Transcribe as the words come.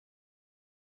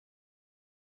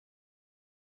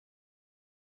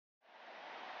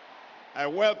I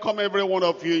welcome every one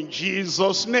of you in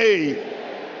Jesus' name.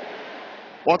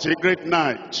 What a great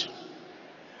night.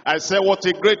 I say, what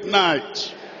a great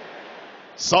night.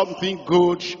 Something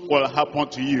good will happen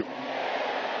to you.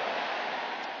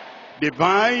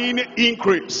 Divine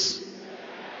increase.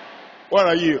 Where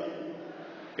are you?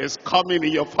 It's coming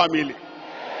in your family.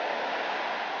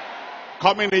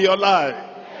 Coming in your life.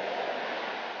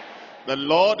 The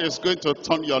Lord is going to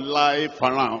turn your life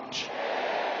around.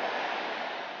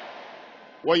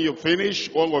 When we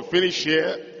finish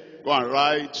here, go and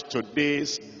write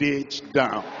today's date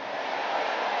down.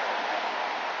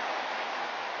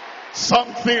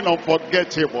 Something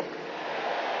unforgettable.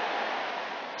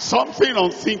 Something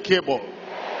unthinkable.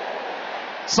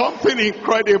 Something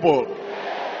incredible.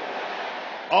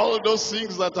 All those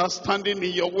things that are standing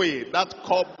in your way, that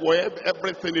cobweb,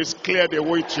 everything is cleared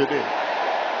away today.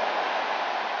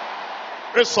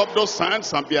 Raise up those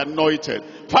hands and be anointed.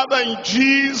 Father, in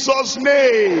Jesus'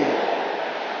 name,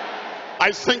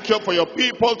 I thank you for your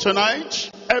people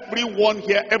tonight. Everyone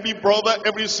here, every brother,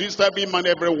 every sister, every man,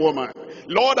 every woman.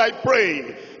 Lord, I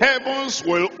pray heavens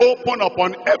will open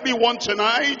upon everyone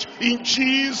tonight in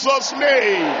Jesus'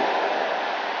 name.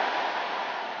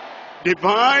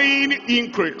 Divine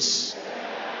increase,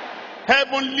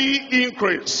 heavenly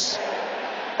increase,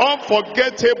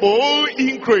 unforgettable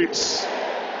increase.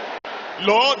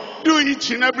 Lord, do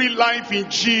it in every life in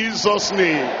Jesus'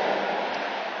 name.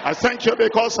 I thank you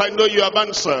because I know you have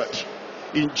answered.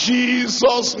 In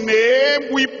Jesus'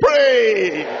 name we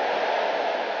pray.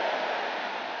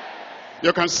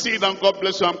 You can see them. God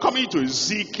bless you. I'm coming to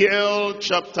Ezekiel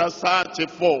chapter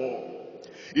 34.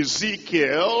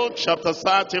 Ezekiel chapter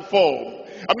 34.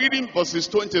 I'm reading verses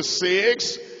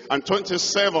 26 and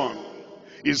 27.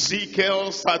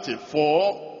 Ezekiel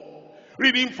 34.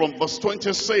 Reading from verse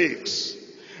 26.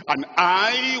 And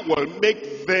I will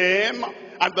make them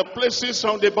and the places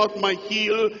round about my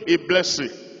hill a blessing.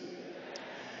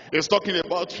 He's talking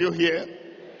about you here.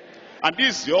 And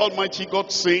this is the Almighty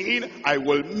God saying, I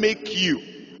will make you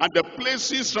and the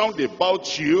places round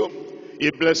about you a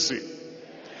blessing.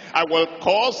 I will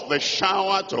cause the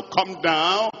shower to come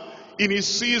down in its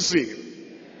season.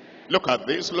 Look at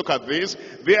this, look at this.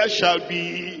 There shall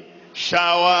be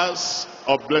showers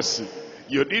of blessing.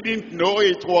 You didn't know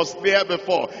it was there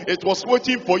before. It was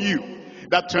waiting for you.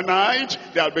 That tonight,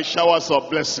 there will be showers of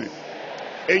blessing.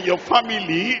 In your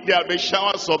family, there will be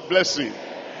showers of blessing.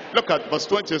 Look at verse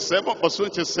 27. Verse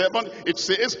 27, it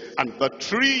says, and the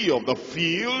tree of the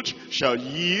field shall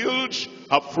yield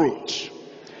her fruit.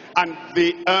 And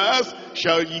the earth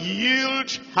shall yield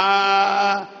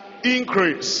her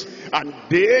increase. And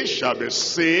they shall be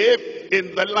saved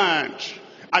in the land.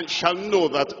 And shall know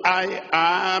that I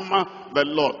am the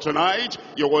Lord. Tonight,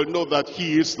 you will know that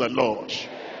he is the Lord.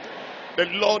 The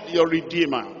Lord your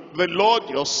Redeemer. The Lord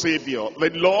your Savior. The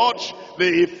Lord,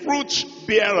 the fruit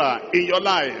bearer in your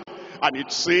life. And it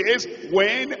says,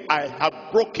 when I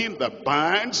have broken the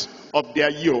bands of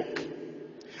their yoke,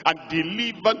 and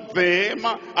delivered them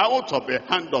out of the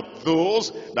hand of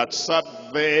those that serve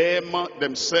them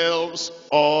themselves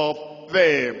of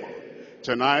them.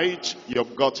 Tonight,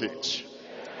 you've got it.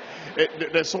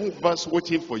 There's some verse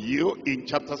waiting for you in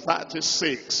chapter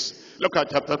 36. Look at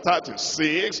chapter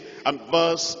 36 and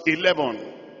verse 11.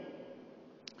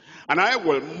 And I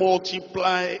will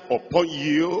multiply upon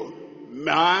you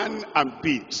man and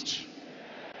beast.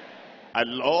 I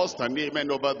lost an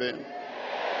amen over them.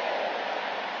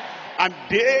 And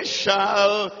they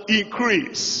shall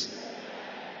increase.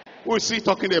 Who is he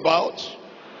talking about?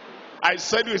 I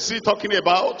said, who is he talking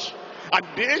about? And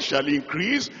they shall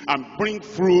increase and bring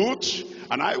fruit,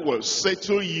 and I will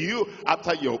settle you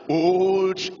after your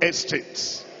old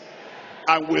estates,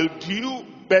 and will do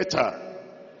better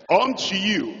unto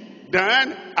you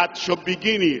than at your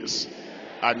beginnings.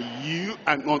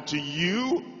 And unto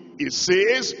you, it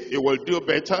says, it will do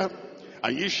better,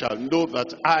 and ye shall know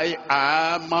that I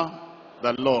am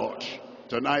the Lord.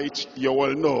 Tonight, you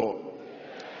will know.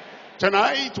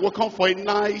 Tonight, will come for a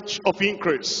night of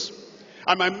increase.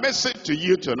 And my message to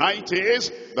you tonight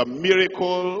is the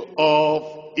miracle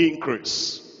of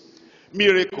increase.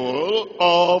 Miracle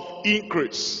of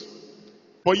increase.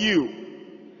 For you.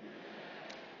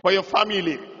 For your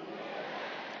family.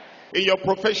 In your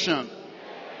profession.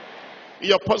 In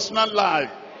your personal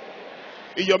life.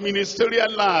 In your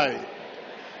ministerial life.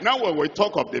 Now when we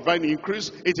talk of divine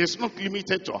increase, it is not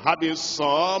limited to having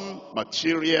some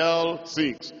material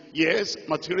things. Yes,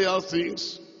 material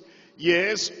things.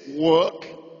 Yes, work.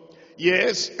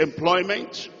 Yes,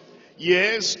 employment.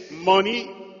 Yes, money.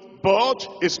 But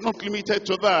it's not limited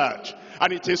to that.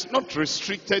 And it is not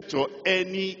restricted to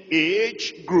any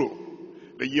age group.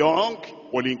 The young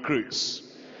will increase.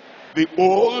 The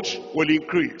old will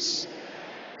increase.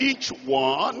 Each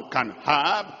one can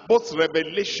have both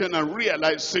revelation and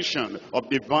realization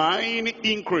of divine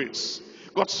increase.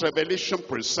 God's revelation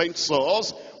presents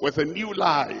us with a new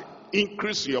life.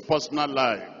 Increase in your personal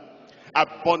life.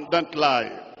 Abundant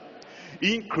life.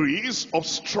 Increase of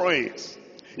strength.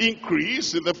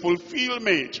 Increase in the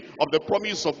fulfillment of the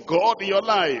promise of God in your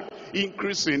life.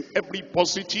 Increase in every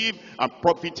positive and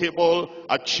profitable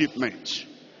achievement.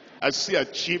 I see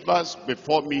achievers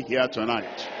before me here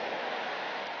tonight.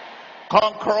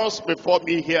 Conquerors before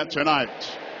me here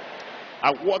tonight.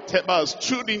 And whatever has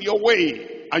stood in your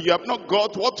way, and you have not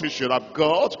got what you should have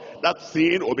got, that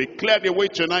thing will be cleared away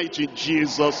tonight in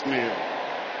Jesus' name.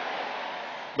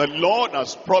 The Lord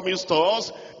has promised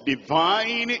us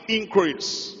divine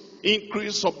increase.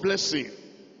 Increase of blessing.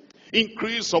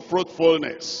 Increase of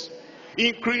fruitfulness.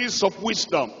 Increase of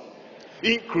wisdom.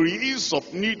 Increase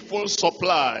of needful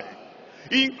supply.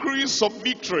 Increase of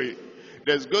victory.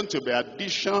 There's going to be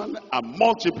addition and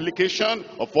multiplication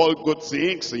of all good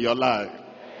things in your life.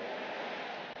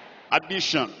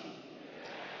 Addition.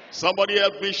 Somebody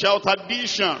help me shout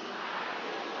addition.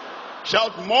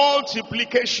 Shout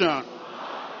multiplication.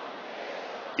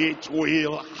 It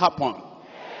will happen.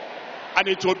 And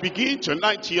it will begin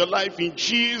tonight in your life in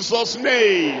Jesus'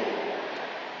 name.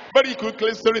 Very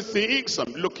quickly, 3 things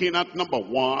I'm looking at. Number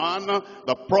 1,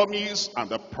 the promise and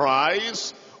the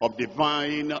price of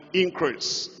divine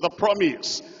increase. The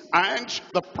promise and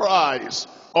the price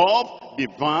of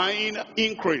divine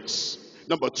increase.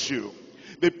 Number 2,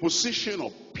 the position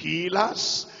of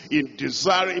pillars in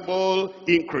desirable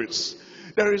increase.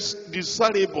 There is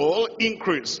desirable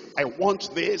increase. I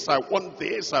want this, I want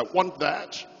this, I want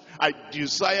that. I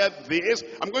desire this.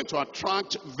 I'm going to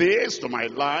attract this to my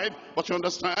life. But you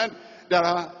understand, there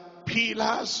are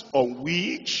pillars on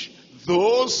which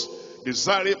those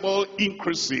desirable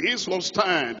increases will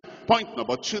stand. Point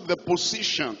number 2, the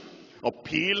position of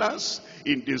pillars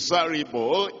in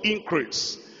desirable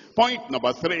increase. Point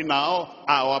number 3 now,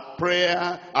 our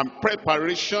prayer and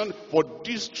preparation for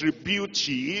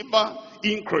distributive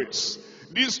increase.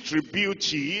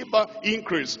 Distributive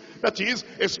increase. That is,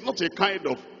 it's not a kind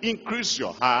of increase you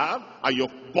have and you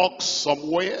box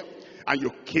somewhere and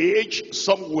you cage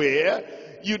somewhere.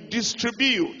 You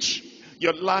distribute.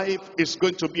 Your life is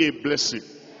going to be a blessing.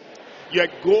 You're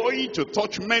going to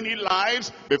touch many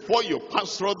lives before you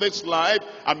pass through this life,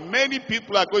 and many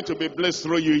people are going to be blessed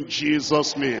through you in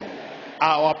Jesus' name.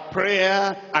 Our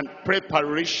prayer and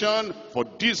preparation for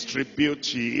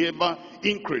distributive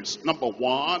increase. Number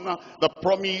 1, the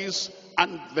promise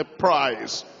and the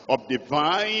price of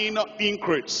divine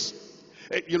increase.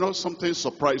 You know, something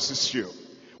surprises you.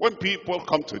 When people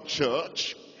come to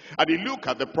church and they look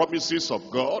at the promises of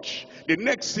God, the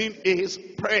next thing is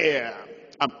prayer.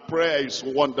 And prayer is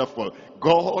wonderful.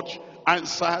 God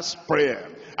answers prayer.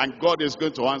 And God is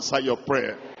going to answer your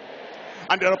prayer.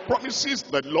 And there are promises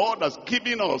the Lord has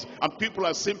given us. And people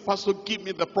are saying, Pastor, give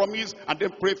me the promise and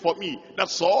then pray for me.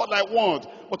 That's all I want.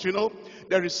 But you know,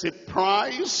 there is a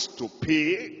price to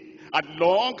pay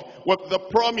along with the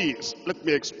promise. Let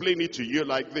me explain it to you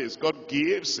like this. God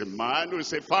gives a man who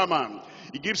is a farmer.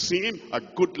 He gives him a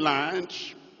good land,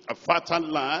 a fertile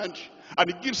land.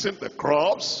 And he gives him the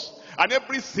crops. And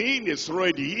everything is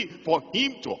ready for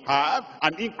him to have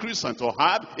an increase and to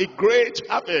have a great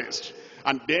harvest.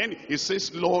 And then he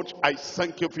says, Lord, I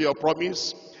thank you for your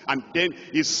promise. And then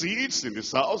he sits in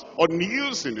his house or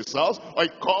kneels in his house or he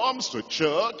comes to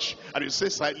church and he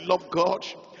says, I love God.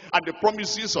 And the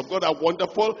promises of God are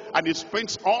wonderful. And he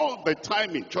spends all the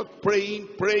time in church praying,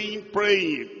 praying,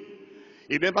 praying.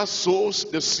 He never sows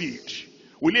the seed.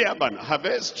 Will he have an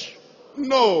harvest?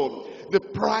 No. The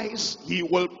price he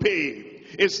will pay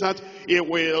is that he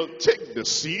will take the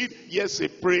seed. Yes, he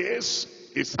prays,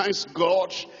 he thanks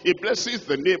God, he blesses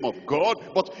the name of God,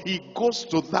 but he goes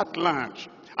to that land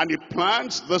and he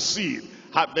plants the seed.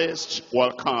 Harvest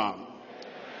will come.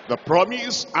 The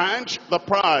promise and the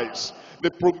price.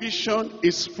 The provision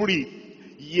is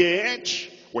free, yet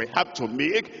we have to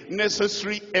make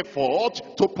necessary effort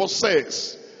to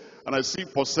possess. And I see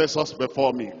possessors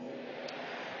before me.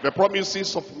 The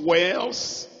promises of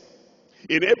wealth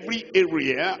in every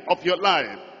area of your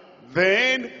life.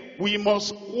 Then we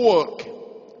must work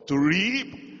to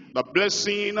reap the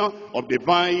blessing of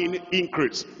divine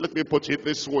increase. Let me put it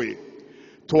this way.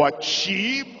 To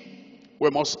achieve, we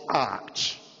must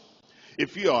act.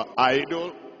 If you are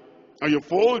idle and you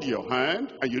fold your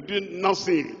hand and you do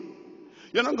nothing,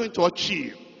 you're not going to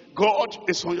achieve. God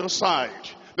is on your side.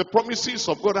 The promises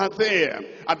of God are there,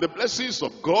 and the blessings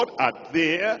of God are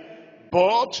there,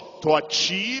 but to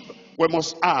achieve, we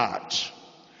must add.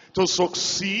 To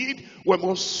succeed, we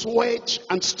must sweat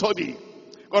and study.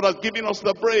 God has given us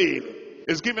the brain.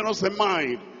 He's given us the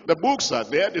mind. The books are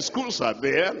there, the schools are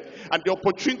there, and the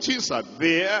opportunities are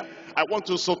there. I want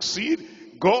to succeed.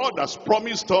 God has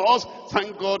promised us,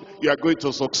 thank God you are going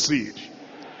to succeed.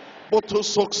 But to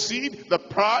succeed, the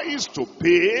price to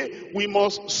pay, we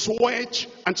must sweat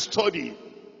and study.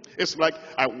 It's like,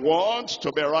 I want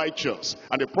to be righteous,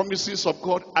 and the promises of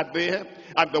God are there,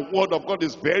 and the word of God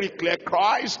is very clear.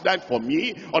 Christ died for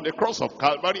me on the cross of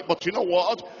Calvary. But you know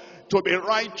what? To be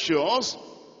righteous,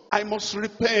 I must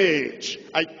repent.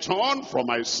 I turn from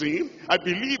my sin. I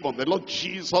believe on the Lord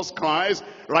Jesus Christ.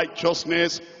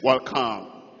 Righteousness will come.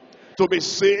 To be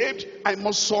saved, I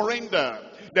must surrender.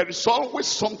 There is always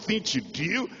something to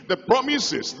do. The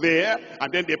promise is there,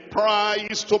 and then the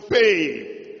price to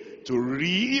pay. To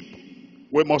reap,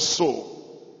 we must sow.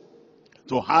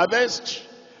 To harvest,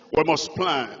 we must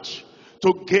plant.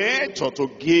 To get or to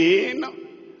gain,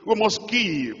 we must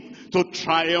give. To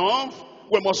triumph,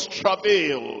 we must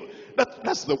travail.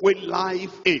 That's the way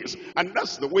life is. And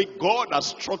that's the way God has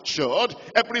structured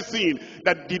everything.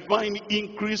 That divine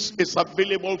increase is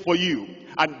available for you.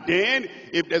 And then,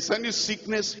 if there's any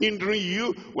sickness hindering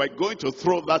you, we're going to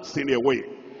throw that thing away.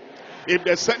 If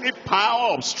there's any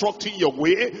power obstructing your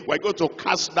way, we're going to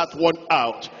cast that one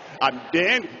out. And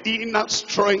then inner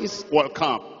strength will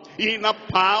come. Inner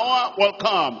power will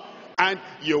come. And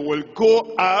you will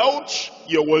go out,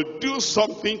 you will do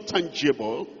something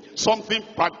tangible, something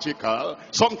practical,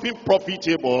 something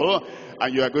profitable,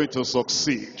 and you are going to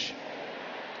succeed.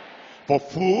 For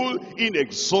full,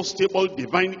 inexhaustible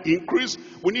divine increase,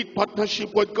 we need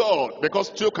partnership with God,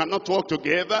 because two cannot work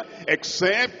together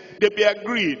except they be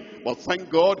agreed. But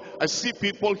thank God, I see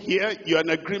people here, you're in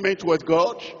agreement with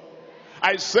God.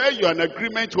 I say you're in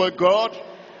agreement with God.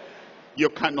 You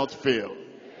cannot fail.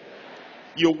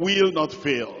 You will not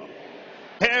fail.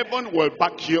 Heaven will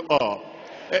back you up.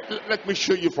 Let me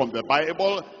show you from the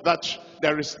Bible that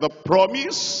there is the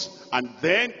promise and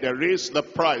then there is the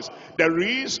price. There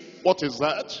is, what is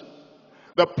that?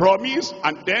 The promise,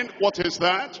 and then what is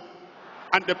that?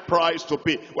 And the price to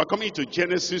pay. We're coming to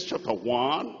Genesis chapter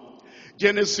 1.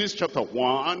 Genesis chapter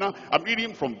 1, I'm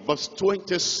reading from verse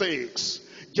 26.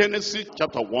 Genesis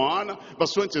chapter 1,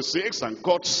 verse 26, and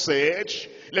God said,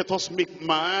 let us make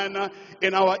man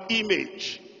in our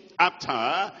image, after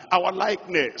our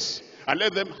likeness, and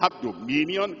let them have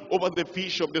dominion over the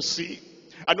fish of the sea,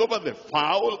 and over the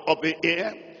fowl of the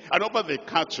air, and over the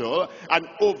cattle, and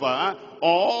over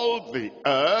all the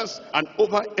earth, and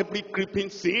over every creeping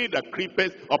thing that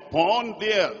creepeth upon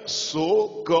the earth.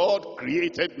 So God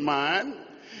created man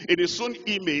in his own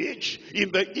image.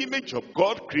 In the image of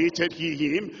God created he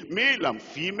him, male and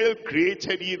female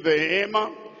created he them,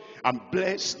 and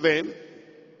blessed them.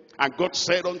 And God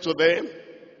said unto them,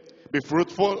 be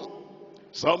fruitful.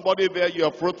 Somebody there, you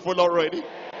are fruitful already.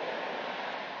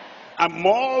 And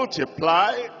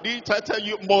multiply. Did I tell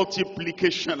you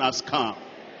multiplication has come?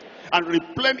 And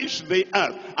replenish the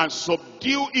earth and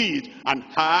subdue it and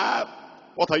have.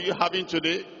 What are you having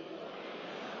today?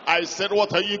 I said,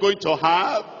 what are you going to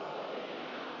have?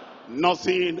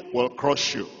 Nothing will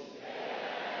crush you.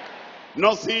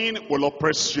 Nothing will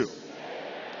oppress you.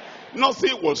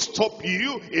 Nothing will stop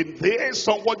you in this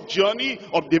somewhat journey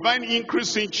of divine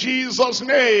increase in Jesus'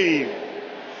 name.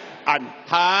 And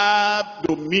have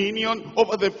dominion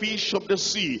over the fish of the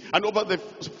sea, and over the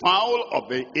fowl of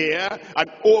the air,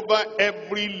 and over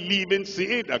every living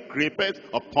thing that creepeth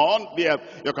upon the earth.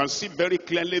 You can see very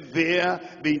clearly there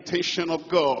the intention of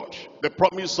God, the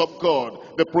promise of God,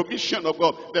 the provision of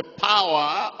God, the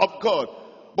power of God.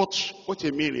 But wait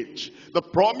a minute, the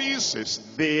promise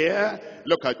is there.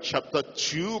 Look at chapter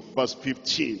 2 verse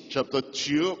 15. Chapter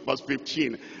 2 verse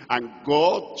 15. And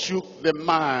God took the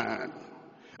man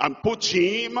and put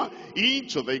him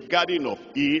into the Garden of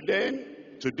Eden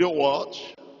to do what?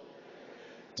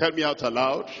 Tell me out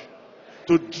aloud.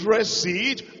 To dress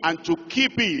it and to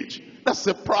keep it. That's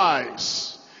the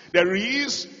price. There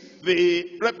is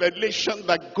the revelation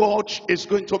that God is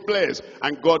going to bless,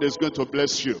 and God is going to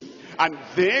bless you. And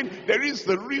then there is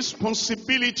the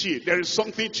responsibility. There is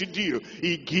something to do.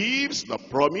 He gives the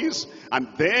promise, and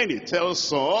then he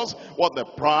tells us what the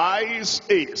price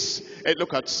is. And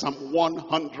look at Psalm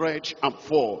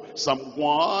 104. Psalm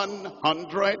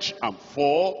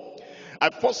 104. I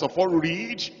first of all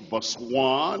read verse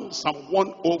 1. Psalm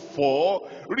 104.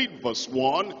 Read verse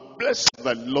 1. Bless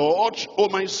the Lord, O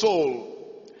my soul.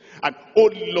 And, O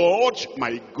Lord,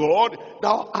 my God,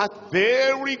 thou art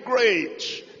very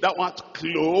great. Thou art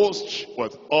clothed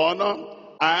with honor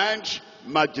and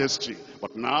majesty.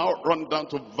 But now run down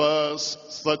to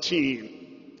verse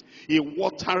 13. He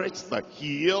watereth the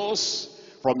hills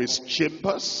from his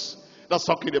chambers. That's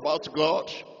talking about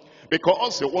God.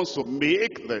 Because he wants to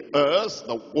make the earth,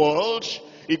 the world,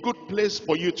 a good place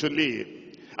for you to live.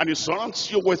 And he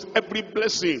surrounds you with every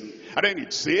blessing. And then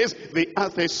it says, the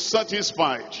earth is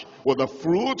satisfied with the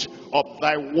fruit of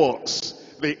thy works.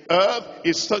 The earth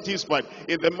is satisfied.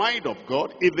 In the mind of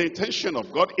God, in the intention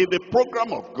of God, in the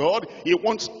program of God, he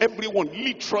wants everyone,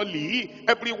 literally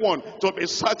everyone, to be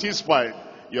satisfied.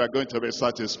 You are going to be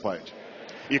satisfied.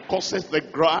 He causes the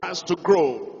grass to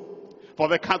grow for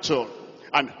the cattle,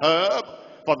 and herb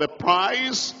for the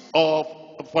price of,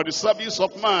 for the service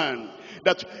of man,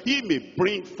 that he may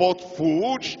bring forth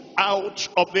food out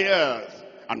of the earth,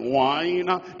 and wine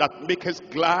that maketh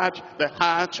glad the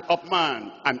heart of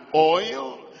man, and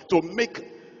oil to make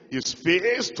his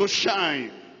face to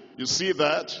shine. You see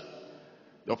that?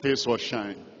 Your face will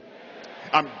shine.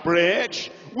 And bread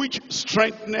which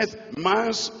strengtheneth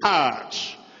man's heart.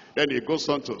 Then he goes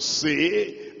on to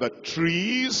say, the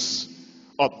trees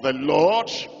of the Lord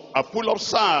are full of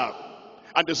sap,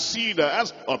 and the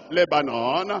cedars of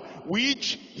Lebanon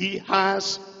which he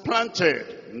has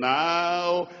planted.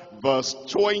 Now verse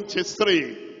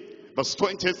 23. Verse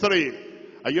 23.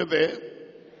 Are you there?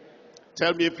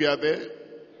 Tell me if you are there.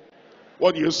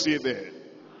 What do you see there?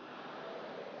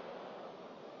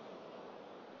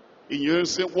 In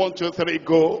unison, 1, 2, 3,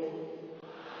 go.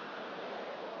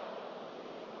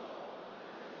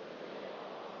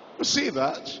 You see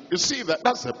that? You see that?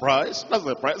 That's the price. That's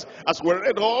the price. As we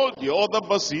read all the other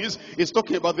verses, it's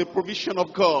talking about the provision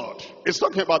of God. It's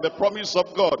talking about the promise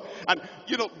of God. And,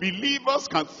 you know, believers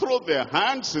can throw their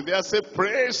hands in there and say,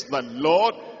 praise the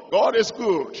Lord. God is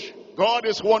good. God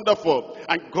is wonderful.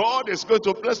 And God is going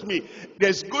to bless me.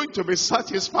 There's going to be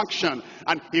satisfaction.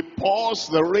 And he pours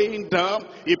the rain down.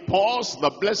 He pours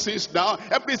the blessings down.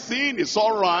 Everything is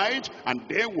all right. And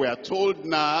then we are told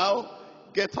now,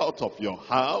 get out of your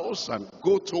house and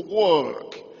go to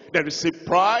work. There is a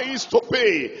price to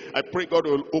pay. I pray God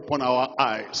will open our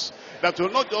eyes, that will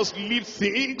not just leave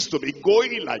things to be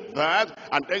going like that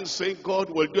and then say God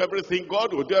will do everything.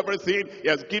 God will do everything. He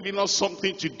has given us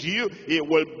something to do. He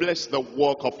will bless the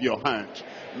work of your hand.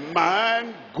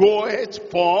 Man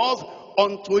goeth forth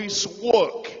unto his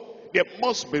work. There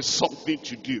must be something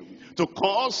to do to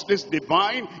cause this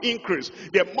divine increase.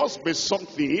 There must be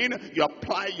something you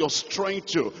apply your strength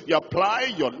to, you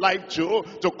apply your life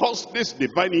to cause this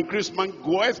divine increase. Man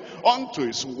goeth unto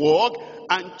his work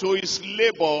and to his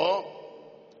labor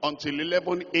until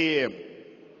 11 a.m.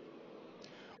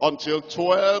 until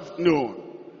 12 noon,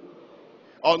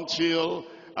 until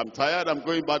I'm tired, I'm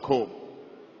going back home.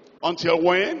 Until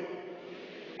when?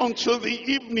 Until the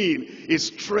evening. It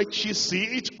stretches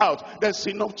it out. There's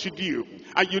enough to do.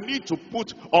 And you need to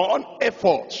put on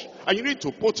effort. And you need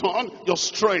to put on your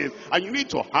strength. And you need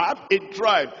to have a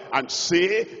drive and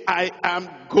say, I am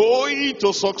going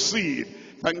to succeed.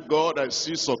 Thank God I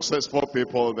see successful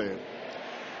people there.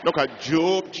 Look at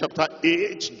Job chapter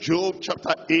 8. Job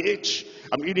chapter 8.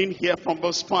 I'm reading here from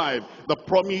verse 5. The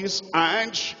promise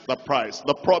and the price.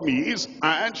 The promise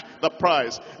and the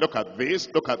price. Look at this.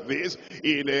 Look at this.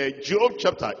 In Job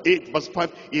chapter 8 verse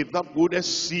 5. If thou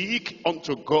wouldest seek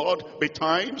unto God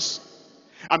betimes,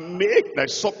 and make thy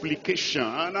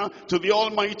supplication to the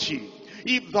Almighty,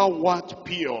 if thou art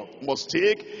pure, must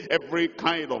take every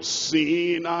kind of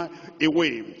sin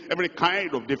away, every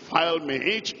kind of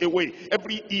defilement away,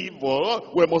 every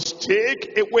evil we must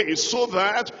take away, so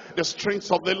that the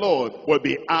strength of the Lord will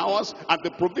be ours and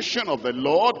the provision of the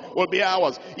Lord will be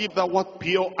ours. If thou art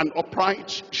pure and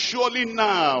upright, surely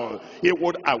now he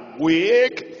would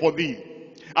awake for thee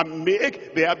and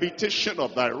make the habitation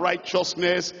of thy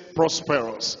righteousness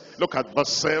prosperous. Look at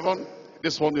verse 7.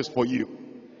 This one is for you.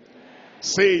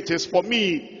 Say, it is for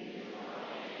me.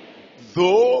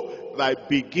 Though thy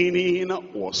beginning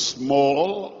was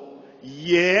small,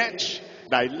 yet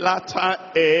thy latter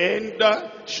end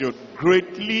should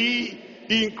greatly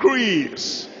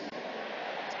increase.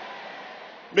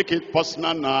 Make it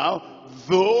personal now.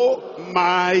 Though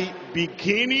my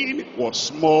beginning was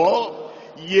small,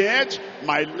 yet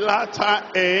my latter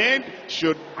end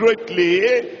should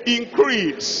greatly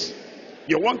increase.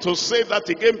 You want to say that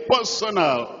again,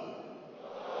 personal.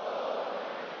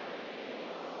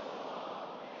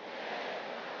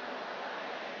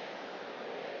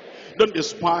 Don't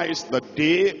despise the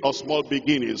day of small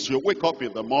beginnings. You wake up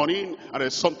in the morning and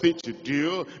there's something to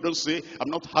do. Don't say,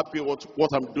 I'm not happy with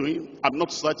what I'm doing. I'm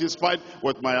not satisfied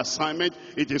with my assignment.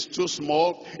 It is too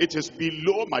small. It is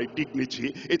below my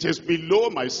dignity. It is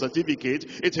below my certificate.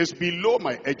 It is below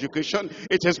my education.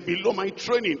 It is below my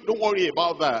training. Don't worry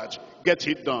about that. Get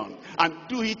it done. And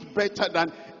do it better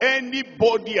than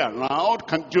anybody around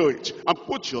can do it. And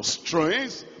put your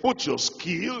strength, put your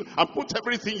skill, and put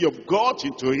everything you've got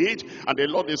into it. And the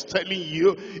Lord is telling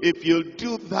you, if you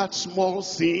do that small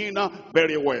thing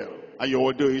very well, and you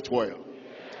will do it well.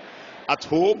 At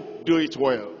home, do it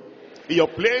well. In your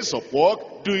place of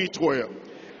work, do it well.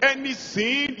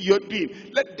 Anything you're doing,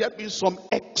 let there be some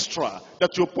extra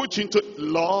that you put into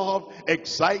love,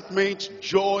 excitement,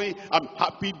 joy. I'm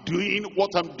happy doing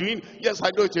what I'm doing. Yes, I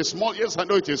know it is small. Yes, I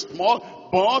know it is small.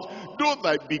 But though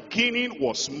thy beginning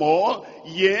was small,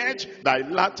 yet thy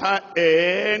latter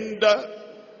end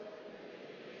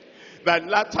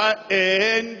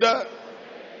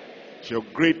shall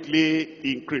greatly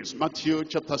increase. Matthew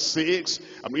chapter 6,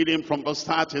 I'm reading from verse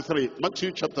 33.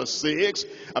 Matthew chapter 6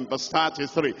 and verse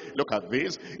 33. Look at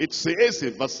this. It says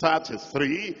in verse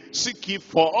 33, seek ye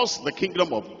first the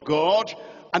kingdom of God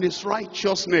and his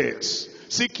righteousness.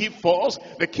 Seek ye first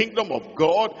the kingdom of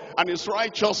God and his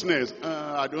righteousness.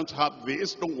 I don't have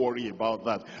this. Don't worry about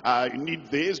that. I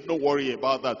need this. Don't worry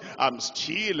about that. I'm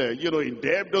still, in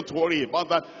debt. Don't worry about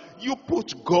that. You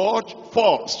put God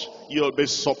first. You'll be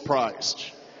surprised.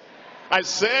 I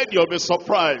said you'll be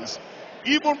surprised.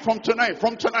 Even from tonight,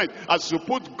 as you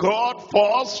put God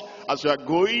first, as you are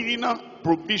going,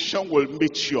 provision will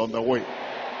meet you on the way.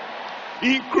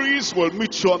 Increase will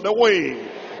meet you on the way.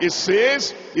 It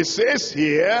says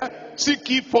here, seek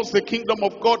ye first the kingdom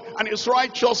of God and his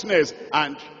righteousness.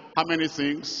 And how many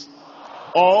things?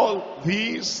 All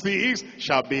these things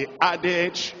shall be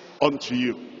added unto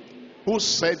you. Who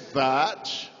said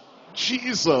that?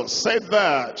 Jesus said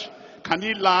that. Can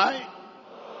he lie?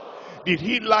 Did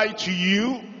he lie to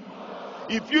you?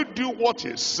 If you do what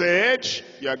he said,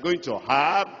 you are going to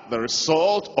have the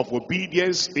result of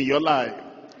obedience in your life.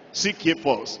 Seek ye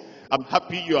first. I'm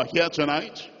happy you are here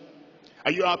tonight.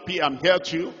 Are you happy I'm here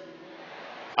too?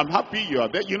 I'm happy you are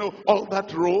there. You know, all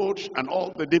that road and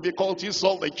all the difficulties,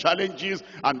 all the challenges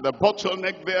and the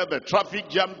bottleneck there, the traffic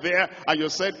jam there, and you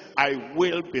said, I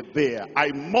will be there.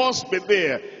 I must be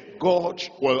there. God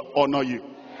will honor you.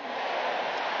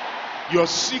 You're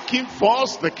seeking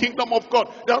first the kingdom of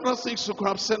God. There are other things you could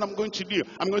have said, I'm going to do.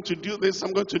 I'm going to do this,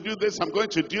 I'm going to do this, I'm going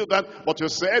to do that. But you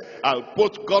said, I'll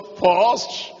put God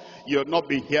first. You'll not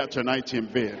be here tonight in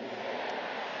vain.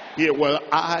 He will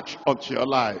add unto your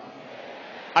life.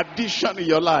 Addition in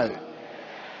your life.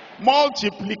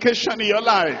 Multiplication in your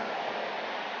life.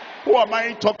 Who am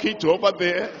I talking to over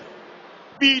there?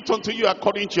 Be it unto you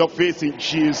according to your faith in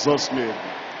Jesus' name.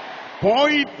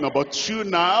 Point number 2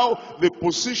 now, the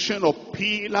position of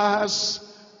pillars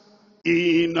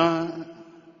in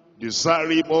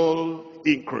desirable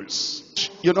increase.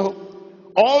 You know,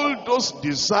 all those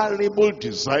desirable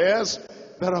desires,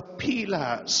 there are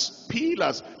pillars.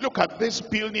 Pillars. Look at this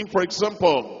building, for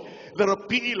example. There are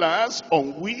pillars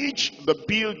on which the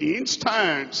building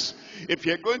stands. If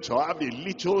you're going to have a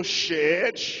little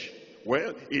shed,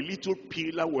 well, a little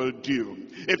pillar will do.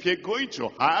 If you're going to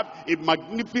have a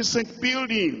magnificent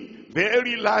building,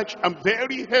 very large and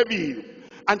very heavy,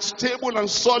 and stable and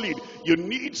solid, you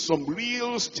need some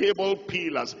real stable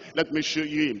pillars. Let me show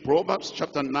you in Proverbs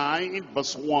chapter 9,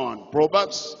 verse 1.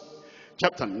 Proverbs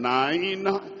chapter 9,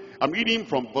 I'm reading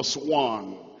from verse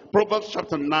 1. Proverbs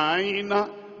chapter 9,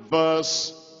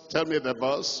 verse, tell me the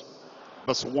verse.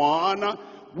 Verse 1,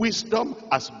 wisdom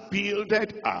has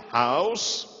builded a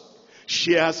house.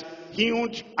 She has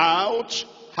hewn out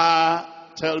her,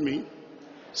 tell me,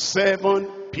 7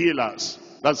 pillars.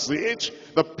 That's it.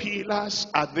 The pillars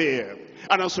are there.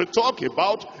 And as we talk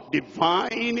about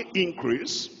divine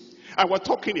increase, and we're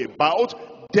talking about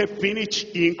definite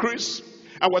increase,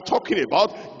 and we're talking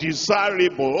about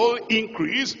desirable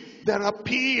increase, there are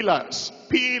pillars.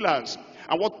 Pillars.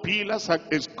 And what pillars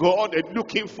is God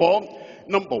looking for?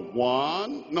 Number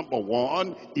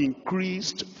one,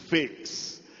 increased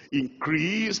faith.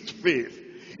 Increased faith.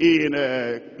 In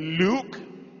Luke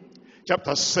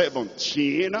chapter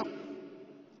 17,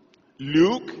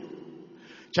 Luke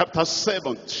chapter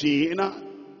 17, I'm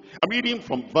reading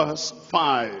from verse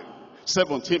 5.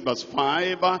 17 verse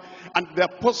 5, and the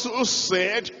apostles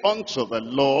said unto the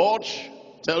Lord,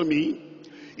 tell me,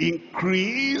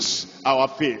 increase our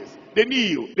faith. They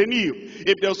knew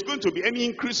if there was going to be any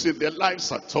increase in their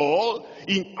lives at all,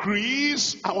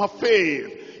 increase our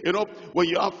faith. You know, when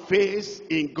you have faith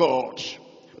in God,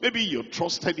 Maybe you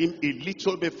trusted him a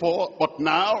little before, but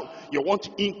now you want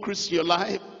increase in your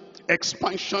life,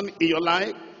 expansion in your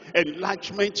life,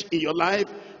 enlargement in your life,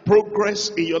 progress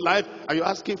in your life, and you're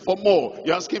asking for more,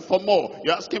 you're asking for more,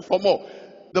 you're asking for more.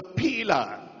 The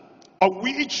pillar on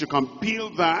which you can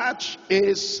build that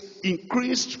is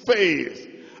increased faith.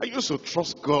 I used to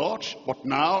trust God, but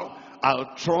now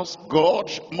I'll trust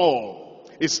God more.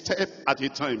 A step at a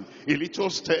time, a little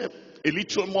step, a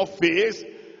little more faith,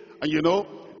 and you know,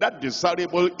 that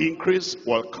desirable increase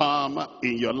will come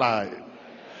in your life.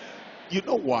 You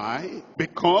know why?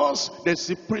 Because there's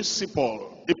a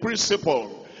principle. A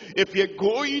principle. If you're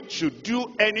going to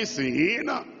do anything,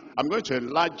 I'm going to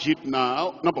enlarge it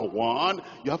now. Number one,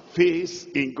 you have faith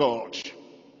in God.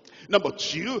 Number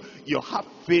two, you have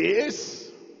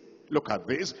faith, look at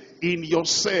this, in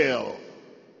yourself.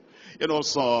 You know,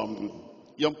 some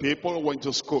young people went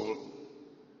to school,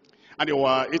 and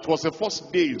it was the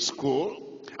first day in school,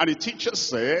 and the teacher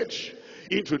said,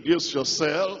 introduce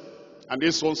yourself. And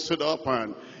this one stood up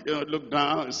and looked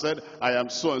down and said, I am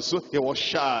so and so. He was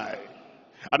shy.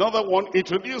 Another one,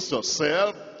 introduce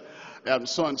yourself. I am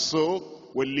so and so.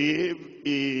 We live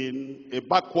in a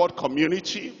backward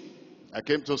community. I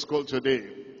came to school today.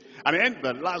 And then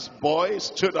the last boy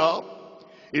stood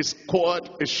up. He squared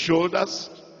his shoulders.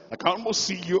 I can almost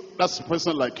see you. That's a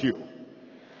person like you.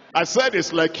 I said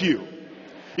it's like you.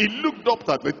 He looked up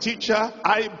at the teacher,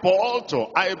 eyeball to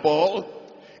eyeball.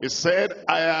 He said,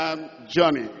 I am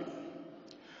Johnny.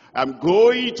 I'm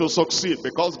going to succeed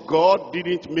because God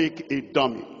didn't make a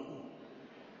dummy.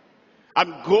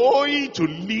 I'm going to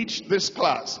lead this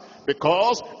class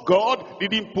because God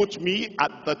didn't put me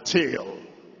at the tail.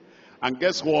 And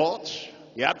guess what?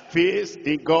 He had faith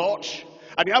in God.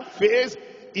 And he had faith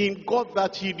in God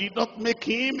that he did not make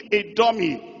him a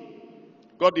dummy.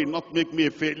 God did not make me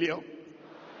a failure.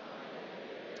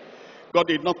 God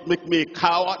did not make me a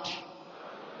coward.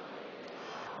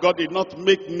 God did not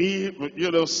make me,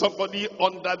 somebody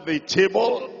under the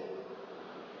table.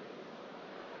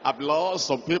 I've lost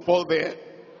some people there.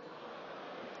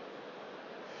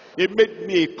 He made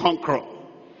me a conqueror.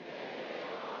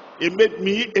 He made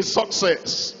me a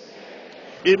success.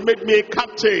 He made me a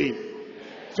captain.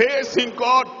 Faith in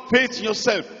God, faith in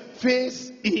yourself,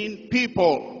 faith in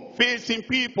people. Faith in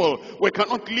people. We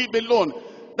cannot live alone.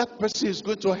 That person is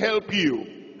going to help you.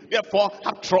 Therefore,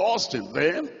 have trust in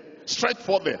them. Stretch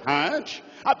forth the hand.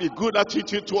 Have a good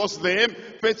attitude towards them.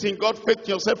 Faith in God, faith in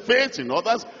yourself, faith in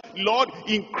others. Lord,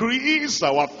 increase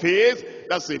our faith.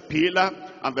 That's a pillar.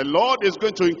 And the Lord is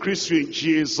going to increase you in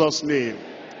Jesus' name.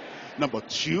 Number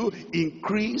two,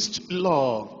 increased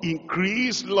love.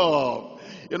 Increased love.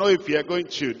 If you're going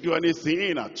to do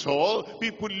anything at all,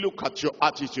 people look at your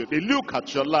attitude. They look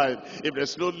at your life. If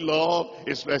there's no love,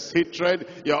 if there's hatred,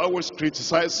 you're always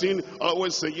criticizing,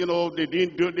 always say, they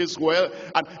didn't do this well.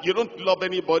 And you don't love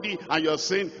anybody, and you're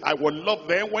saying, I will love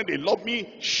them when they love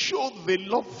me. Show the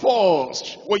love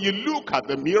first. When you look at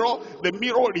the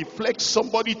mirror reflects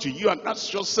somebody to you, and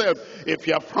ask yourself, if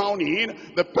you're frowning,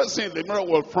 the person in the mirror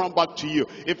will frown back to you.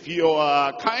 If you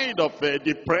are kind of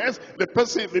depressed, the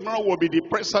person in the mirror will be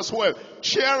depressed as well.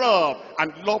 Cheer up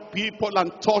and love people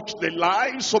and touch the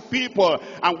lives of people.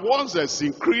 And once there's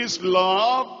increased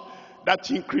love,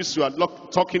 that increase you are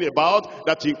talking about,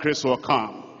 that increase will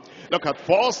come. Look at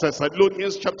 1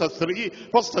 Thessalonians chapter 3.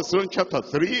 1 Thessalonians chapter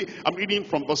 3, I'm reading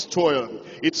from verse 12.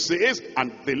 It says,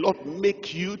 and the Lord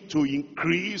make you to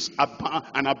increase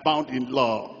and abound in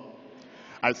love.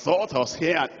 I thought I was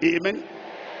here at amen.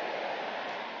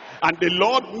 And the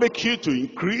Lord make you to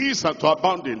increase and to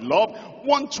abound in love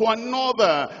one to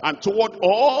another and toward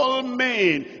all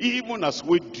men, even as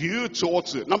we do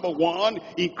towards it. Number one,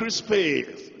 increase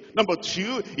faith. Number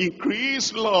two,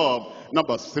 increase love.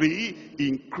 Number three,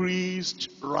 increased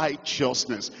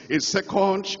righteousness. In 2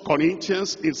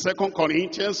 Corinthians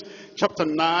chapter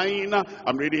 9,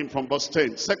 I'm reading from verse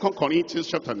 10. 2 Corinthians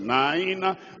chapter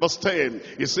 9, verse 10.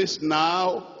 It says,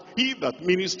 now he that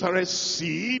ministereth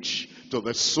seed to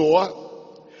the sower,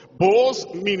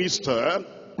 both minister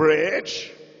bread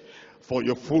for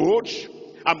your food,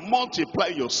 and multiply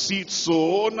your seed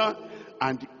sown,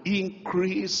 and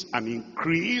increase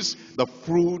the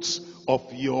fruits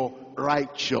of your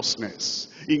righteousness.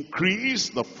 Increase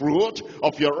the fruit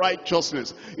of your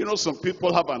righteousness. Some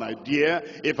people have an idea,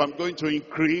 if I'm going to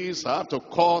increase, I have to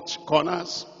cut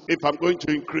corners. If I'm going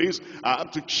to increase, I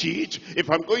have to cheat.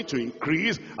 If I'm going to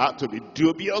increase, I have to be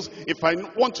dubious. If I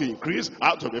want to increase, I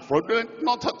have to be fraudulent.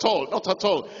 Not at all, not at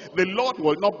all. The Lord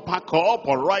will not back up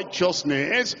on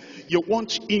righteousness. You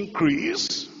want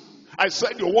increase? I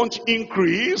said you want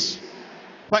increase?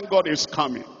 Thank God it's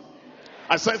coming.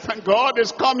 I said thank God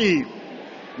it's coming.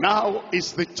 Now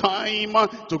is the time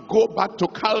to go back to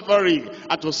Calvary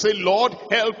and to say, Lord,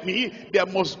 help me. There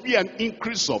must be an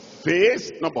increase of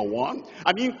faith, number one.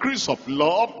 An increase of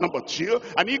love, number two.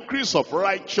 An increase of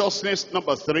righteousness,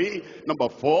 number three. Number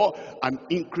four, an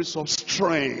increase of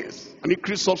strength. An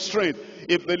increase of strength.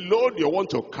 If the load you want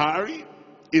to carry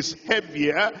is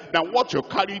heavier than what you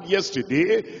carried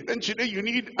yesterday, then today you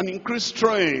need an increased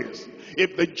strength.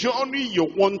 If the journey you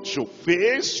want to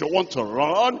face, you want to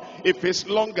run, if it's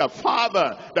longer,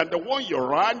 farther than the one you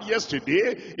ran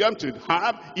yesterday, you have to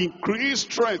have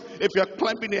increased strength. If you're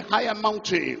climbing a higher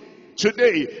mountain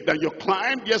today than you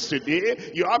climbed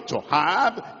yesterday, you have to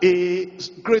have a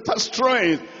greater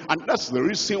strength. And that's the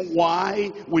reason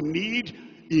why we need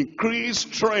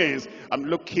increased strength. I'm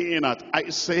looking at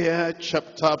Isaiah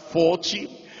chapter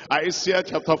 40. Isaiah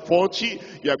chapter 40,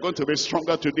 you are going to be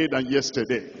stronger today than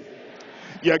yesterday.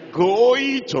 You're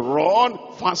going to run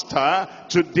faster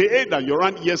today than you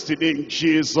ran yesterday in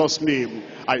Jesus' name.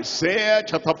 Isaiah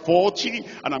chapter 40,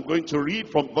 and I'm going to read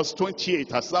from verse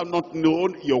 28. Hast thou not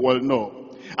known, you will know.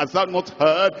 Hast thou not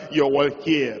heard, you will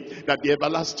hear, that the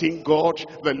everlasting God,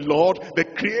 the Lord, the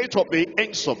creator of the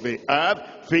ends of the earth,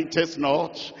 fainteth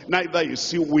not, neither is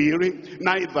he weary,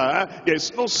 neither there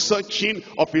is no searching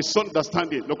of his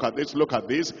understanding. Look at this, look at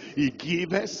this. He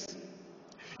giveth,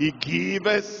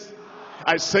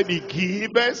 I said he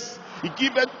giveth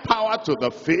power to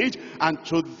the faint, and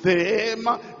to them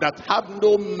that have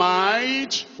no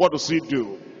might, what does he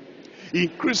do? He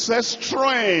increases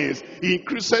strength. He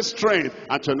increases strength.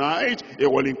 And tonight, it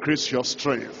will increase your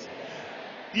strength.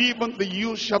 Even the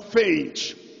youth shall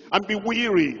faint and be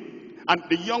weary, and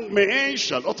the young men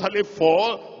shall utterly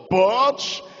fall,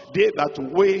 but they that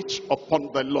wait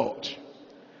upon the Lord.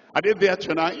 Are they there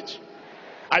tonight?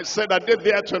 I said, are they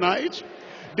there tonight?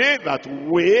 They that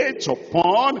wait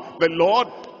upon the Lord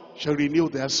shall renew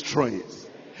their strength.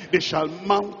 They shall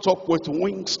mount up with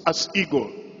wings as eagle.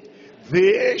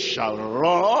 They shall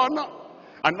run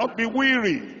and not be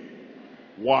weary.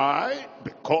 Why?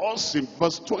 Because in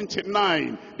verse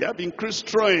 29, they have increased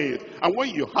strength. And when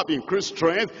you have increased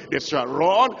strength, they shall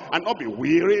run and not be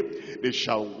weary. They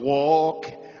shall walk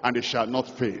and they shall not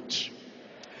faint.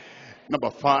 Number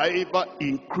 5,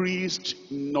 increased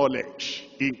knowledge.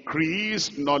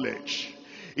 Increased knowledge.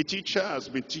 A teacher has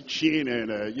been teaching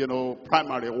in,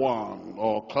 primary 1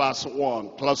 or class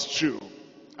 1, class 2,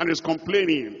 and is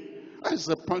complaining. As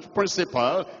the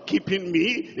principal keeping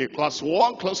me in class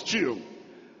 1, class 2.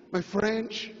 My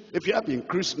friend, if you have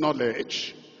increased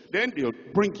knowledge, then they'll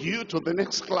bring you to the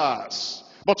next class.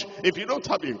 But if you don't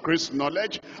have increased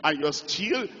knowledge and you're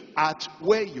still at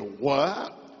where you were,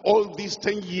 all these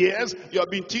 10 years you have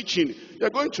been teaching,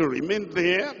 you're going to remain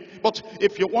there. But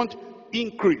if you want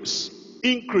increase,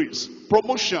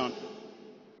 promotion.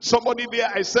 Somebody there,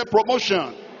 I said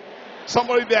promotion.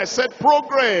 Somebody there, I said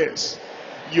progress.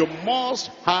 You must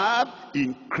have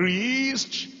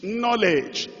increased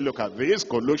knowledge. Look at this,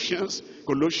 Colossians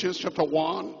chapter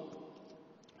 1.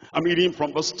 I'm reading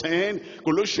from verse 10.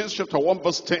 Colossians chapter 1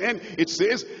 verse 10. It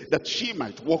says that she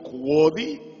might walk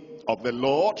worthy of the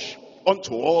Lord,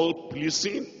 unto all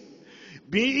pleasing,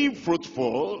 being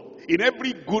fruitful in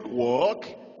every good work,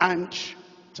 and,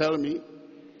 tell me,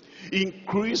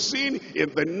 increasing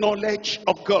in the knowledge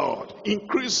of God.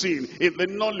 Increasing in the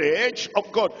knowledge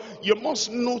of God. You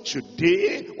must know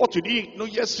today what you didn't know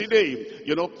yesterday.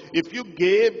 If you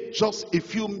gave just a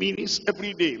few minutes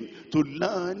every day to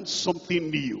learn something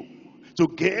new, to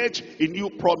get a new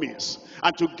promise,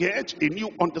 and to get a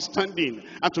new understanding,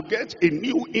 and to get a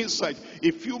new insight,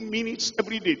 a few minutes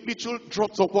every day, little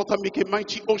drops of water make a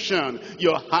mighty ocean.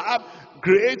 You have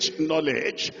great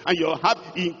knowledge, and you'll have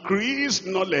increased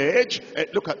knowledge.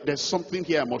 Look at, there's something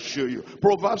here I must show you.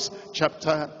 Proverbs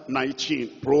chapter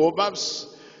 19.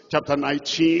 Proverbs chapter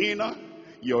 19.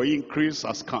 Your increase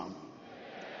has come.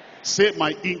 Say,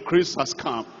 my increase has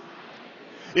come.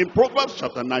 In Proverbs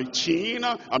chapter 19,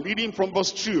 I'm reading from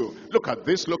verse 2. Look at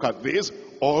this, look at this.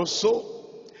 Also,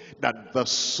 that the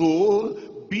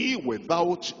soul be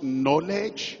without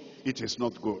knowledge, it is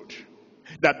not good.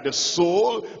 That the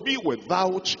soul be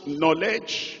without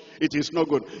knowledge, it is not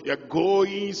good. You're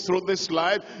going through this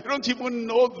life, you don't even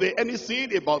know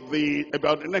anything about the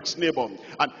next neighbor,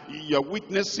 and you're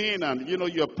witnessing, and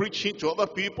you're preaching to other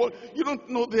people. You don't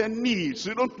know their needs,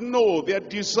 you don't know their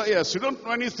desires, you don't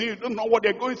know anything, you don't know what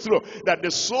they're going through. That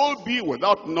the soul be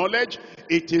without knowledge,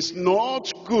 it is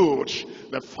not good.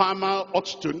 The farmer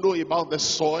ought to know about the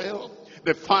soil.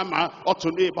 The farmer ought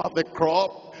to know about the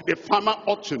crop. The farmer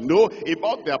ought to know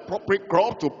about the appropriate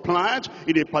crop to plant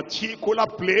in a particular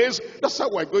place. That's how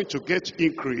we're going to get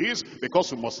increase,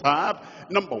 because we must have,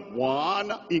 number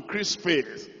one, increased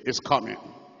faith is coming.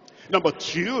 Number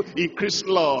two, increased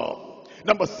love.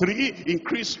 Number three,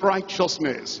 increased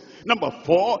righteousness. Number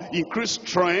four, increased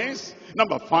strength.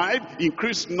 Number five,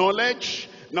 increased knowledge.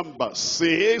 Number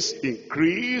six,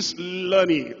 increased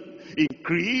learning.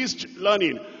 Increased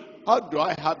learning. How do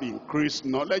I have increased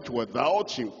knowledge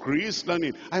without increased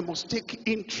learning? I must take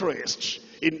interest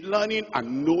in learning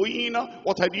and knowing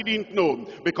what I didn't know.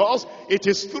 Because it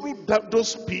is through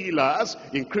those pillars,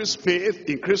 increased faith,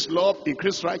 increased love,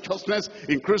 increased righteousness,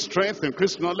 increased strength,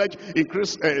 increased knowledge,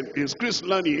 increased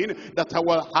learning, that I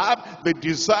will have the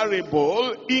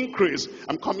desirable increase.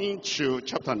 I'm coming to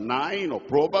chapter 9 of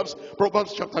Proverbs.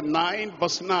 Proverbs chapter 9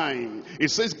 verse 9. It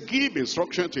says, give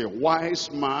instruction to a wise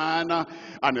man,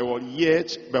 and he will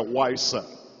yet be wiser.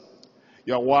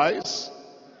 You are wise?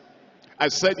 I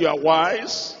said you are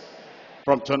wise.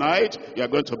 From tonight, you are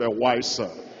going to be wiser.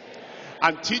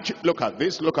 And teach, look at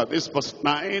this, verse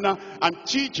 9. And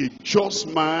teach a just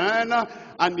man,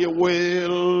 and he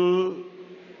will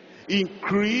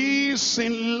increase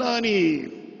in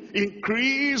learning.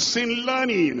 Increase in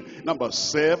learning. Number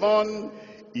 7,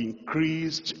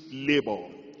 increased labor.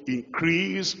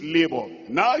 Increased labor.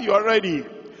 Now you are ready.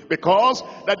 Because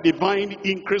that divine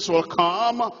increase will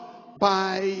come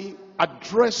by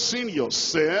addressing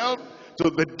yourself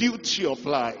to the duty of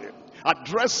life.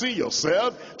 Addressing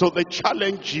yourself to the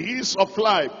challenges of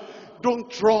life.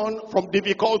 Don't run from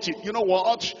difficulty. You know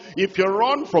what? If you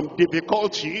run from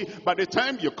difficulty, by the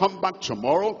time you come back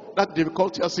tomorrow, that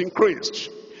difficulty has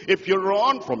increased. If you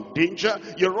run from danger,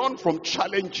 you run from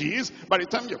challenges, by the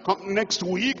time you come next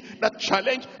week, that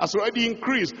challenge has already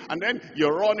increased. And then you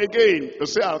run again. You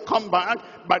say, I'll come back.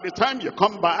 By the time you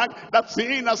come back, that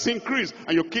thing has increased.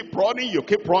 And you keep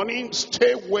running,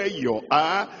 stay where you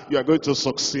are going to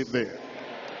succeed there.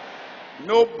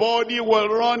 Nobody will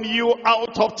run you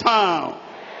out of town.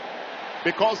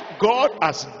 Because God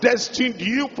has destined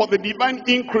you for the divine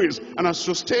increase. And as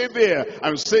you stay there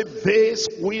and say, this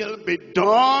will be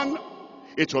done,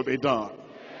 it will be done.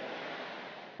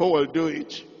 Who will do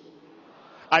it?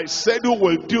 I said, who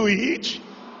will do it?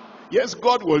 Yes,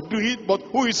 God will do it, but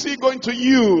who is he going to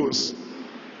use?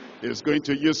 He's going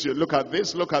to use you. Look at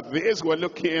this, We're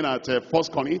looking at 1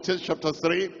 Corinthians chapter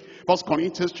 3. 1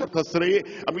 Corinthians chapter 3,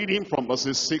 I'm reading from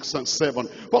verses 6 and 7.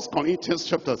 1 Corinthians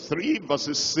chapter 3,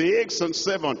 verses 6 and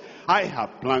 7. I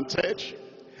have planted,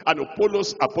 and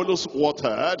Apollos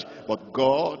watered, but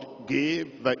God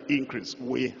gave the increase.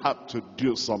 We have to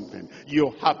do something.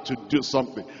 You have to do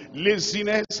something.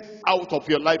 Laziness out of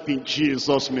your life in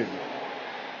Jesus' name.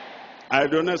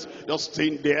 Idleness, just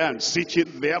staying there and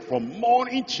sitting there from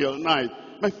morning till night.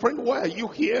 My friend, why are you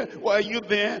here? Why are you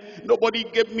there? Nobody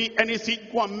gave me anything.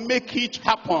 Go and make it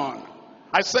happen.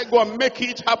 I said, go and make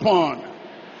it happen.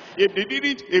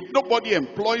 If nobody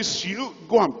employs you,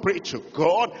 go and pray to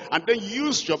God, and then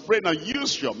use your brain and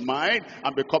use your mind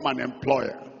and become an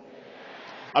employer.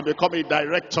 And become a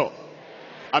director.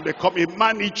 And become a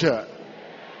manager.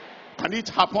 Can it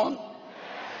happen?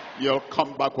 You'll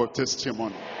come back with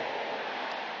testimony.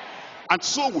 And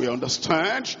so we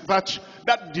understand that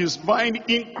divine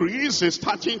increase is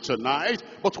starting tonight,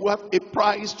 but we have a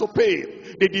price to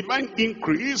pay. The divine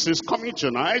increase is coming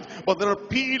tonight, but there are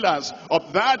pillars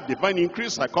of that divine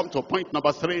increase. I come to point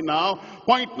number 3 now.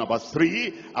 Point number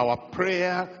 3, our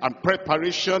prayer and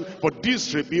preparation for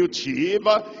distributive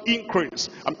increase.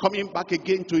 I'm coming back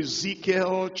again to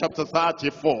Ezekiel chapter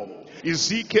 34.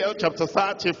 Ezekiel chapter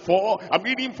 34, I'm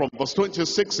reading from verse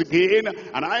 26 again.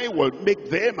 And I will make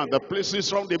them and the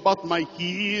places round about my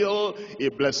heel a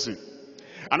blessing.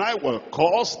 And I will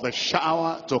cause the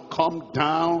shower to come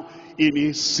down in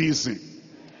his season.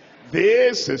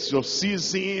 This is your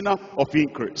season of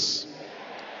increase.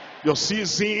 Your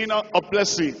season of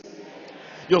blessing.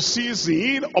 Your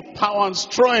season of power and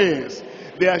strength.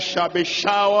 There shall be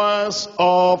showers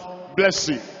of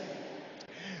blessing.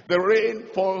 The rain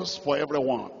falls for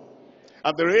everyone.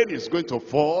 And the rain is going to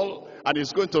fall, and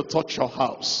it's going to touch your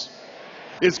house.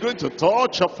 It's going to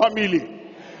touch your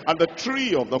family. And the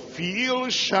tree of the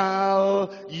field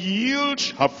shall yield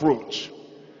her fruit.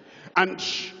 And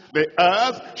the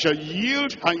earth shall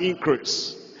yield her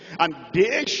increase. And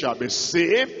they shall be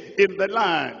safe in the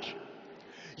land.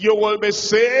 You will be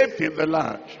safe in the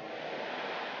land.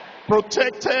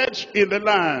 Protected in the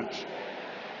land.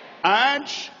 And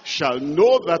shall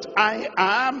know that I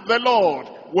am the Lord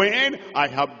when I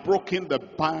have broken the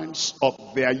bands of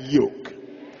their yoke.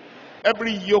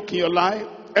 Every yoke in your life,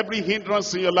 every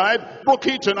hindrance in your life,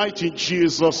 broken tonight in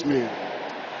Jesus' name.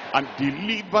 And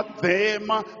deliver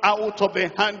them out of the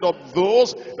hand of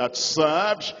those that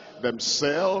served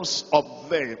themselves of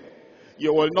them.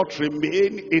 You will not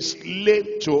remain a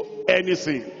slave to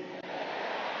anything.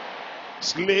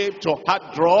 Slave to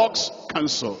hard drugs,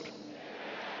 cancelled.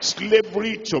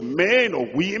 Slavery to men or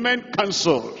women,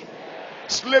 cancelled.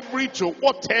 Slavery to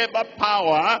whatever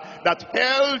power that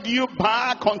held you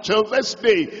back until this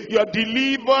day, you are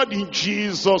delivered in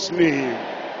Jesus' name.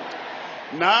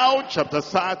 Now, chapter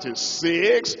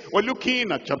 36, we're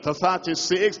looking at chapter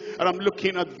 36, and I'm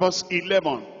looking at verse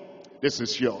 11. This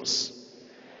is yours.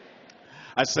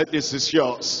 I said, this is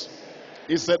yours.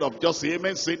 Instead of just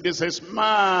amen, say, this is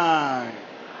mine.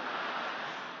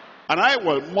 And I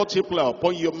will multiply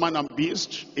upon you man and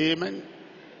beast, amen.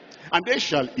 And they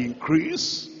shall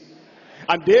increase,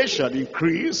 and they shall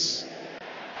increase.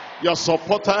 Your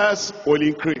supporters will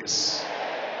increase.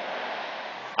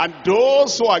 And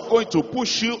those who are going to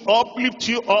push you up, lift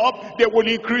you up, they will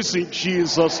increase in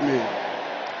Jesus' name.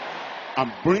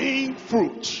 And bring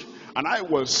fruit, and I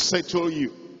will settle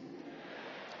you.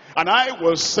 And I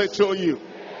will settle you.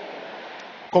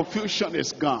 Confusion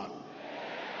is gone.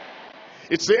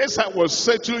 It says, I will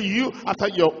settle you after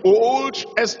your old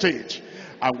estate.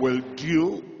 I will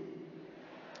do.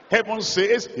 Heaven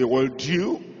says, he will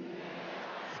do.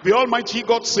 The Almighty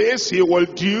God says, he will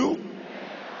do.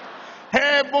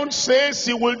 Heaven says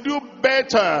he will do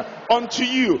better unto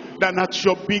you than at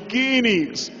your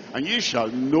beginnings. And ye shall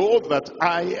know that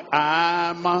I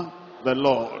am the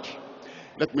Lord.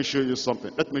 Let me show you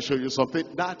something. Let me show you something.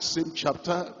 That same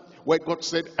chapter where God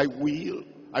said, I will.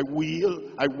 I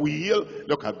will, I will.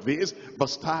 Look at this.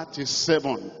 Verse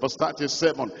 37. Verse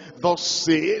 37. Thus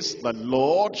says the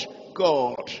Lord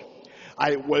God,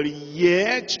 I will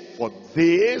yet for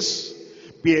this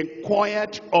be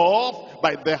inquired of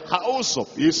by the house of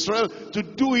Israel to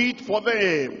do it for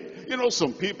them. You know,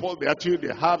 some people, the attitude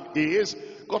they have is,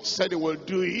 God said he will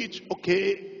do it,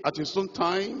 okay, at his own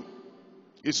time,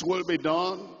 his will be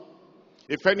done.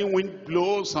 If any wind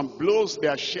blows and blows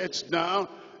their shirts down,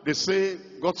 they say,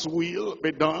 God's will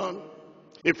be done.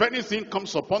 If anything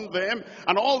comes upon them,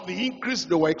 and all the increase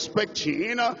they were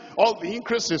expecting, all the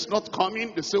increase is not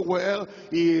coming, they say, well,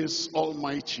 he is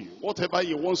almighty. Whatever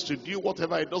he wants to do,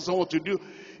 whatever he doesn't want to do,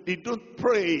 they don't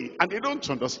pray. And they don't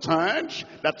understand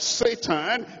that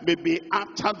Satan may be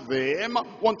after them,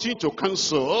 wanting to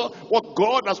cancel what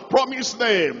God has promised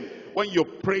them. When you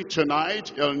pray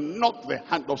tonight, you'll knock the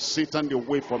hand of Satan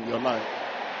away from your life.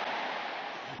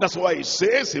 That's why he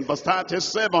says in verse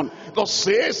 37, thus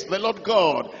says the Lord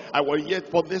God, I will yet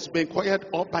for this be inquired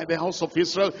of by the house of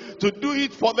Israel to do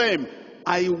it for them.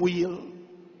 I will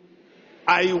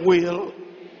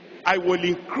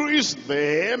increase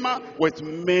them with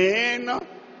men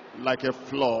like a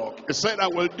flock. He said, I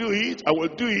will do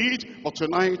it, but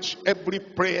tonight every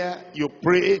prayer you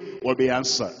pray will be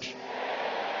answered.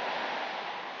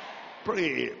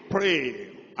 Pray,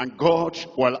 and God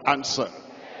will answer.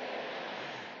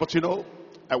 But you know,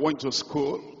 I went to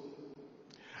school,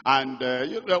 and there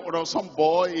was some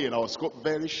boy in our school,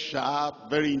 very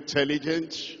sharp, very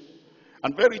intelligent,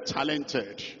 and very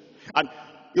talented. And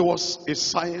he was a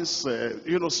science,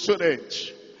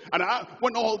 student. And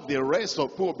when all the rest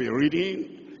of people be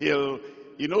reading,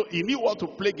 he knew how to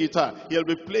play guitar. He'll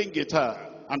be playing guitar.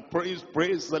 And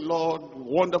praise the Lord,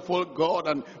 wonderful God,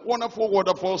 and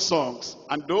wonderful songs.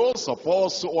 And those of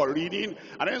us who are reading,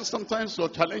 and then sometimes we'll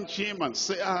challenge him and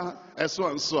say, so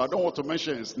and so, I don't want to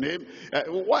mention his name.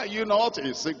 Why are you not? And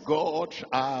he said, God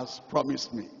has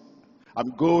promised me.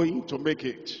 I'm going to make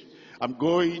it. I'm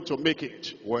going to make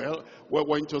it. Well, we're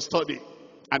going to study.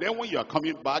 And then when you are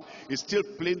coming back, he's still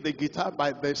playing the guitar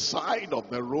by the side of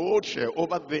the road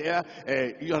over there,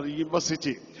 your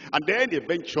university. And then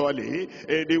eventually,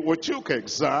 they took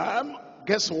exam.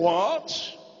 Guess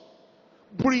what?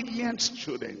 Brilliant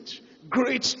student,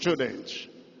 great student.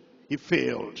 He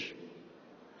failed.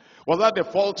 Was that the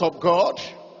fault of God?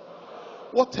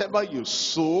 Whatever you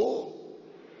sow,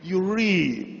 you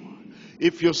reap.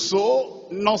 If you sow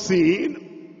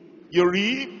nothing, you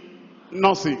reap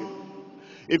nothing.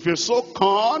 If you sow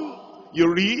corn,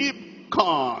 you reap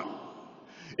corn.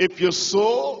 If you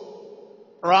sow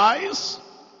rice,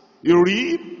 you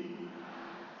reap.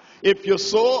 If you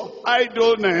sow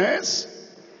idleness,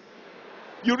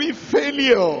 you reap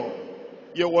failure.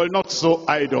 You will not sow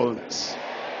idleness.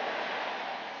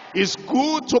 It's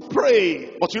good to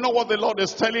pray, but you know what the Lord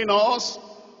is telling us?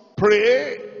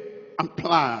 Pray and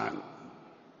plan.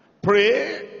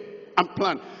 Pray and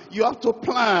plan. You have to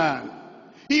plan.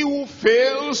 He who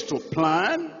fails to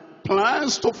plan,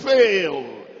 plans to fail.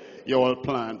 you will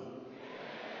plan.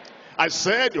 I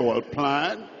said you will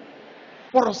plan.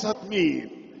 What does that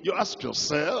mean? You ask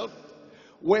yourself,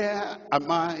 where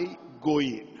am I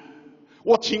going?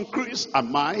 What increase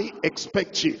am I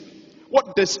expecting?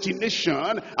 What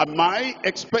destination am I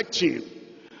expecting?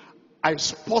 I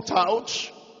spot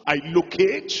out, I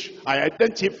locate, I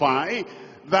identify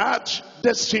that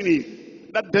destiny,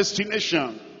 that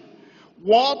destination.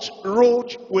 What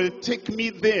road will take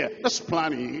me there? That's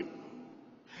planning.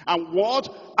 And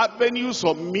what avenues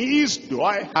or means do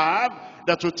I have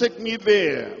that will take me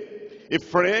there? A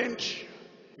friend,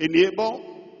 a neighbor,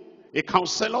 a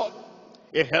counselor,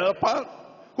 a helper,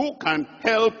 who can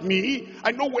help me?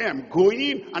 I know where I'm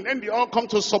going, and then they all come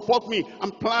to support me.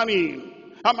 I'm planning.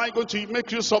 How am I going to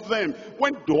make use of them?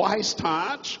 When do I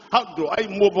start? How do I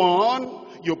move on?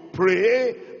 You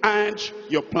pray and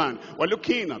you plan. We're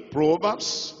looking at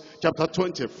Proverbs chapter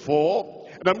 24.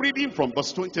 And I'm reading from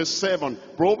verse 27.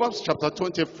 Proverbs chapter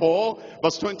 24,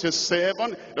 verse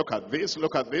 27. Look at this,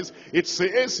 look at this. It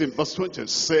says in verse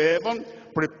 27,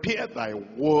 prepare thy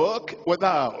work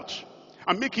without,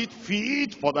 and make it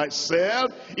fit for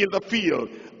thyself in the field.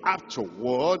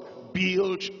 Afterward,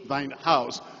 build thine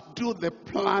house. Do the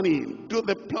planning, do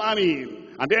the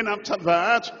planning. And then after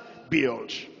that,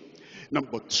 build.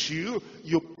 Number two,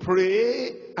 you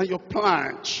pray and you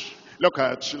plant. Look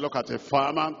at a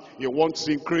farmer. He wants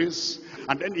increase,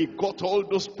 and then he got all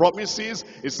those promises.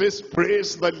 He says,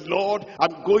 praise the Lord,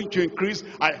 I'm going to increase.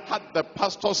 I had the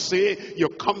pastor say, you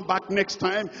come back next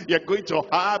time, you're going to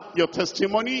have your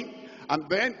testimony. And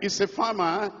then he's a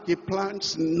farmer, he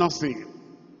plants nothing.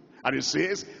 And he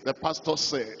says, the pastor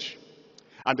said,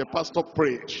 and the pastor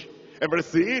prayed,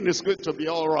 everything is going to be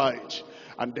all right.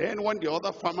 And then when the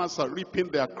other farmers are reaping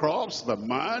their crops, the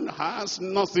man has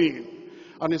nothing.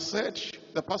 And he said,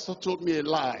 the pastor told me a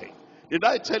lie. Did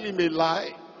I tell him a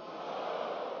lie?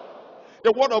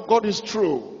 The word of God is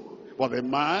true. But the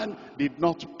man did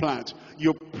not plant.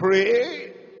 You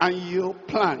pray and you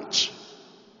plant.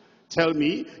 Tell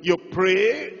me, you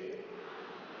pray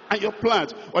and you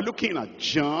plant. We're looking at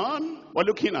John. We're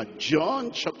looking at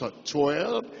John chapter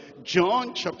 12.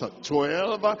 John chapter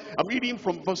 12. I'm reading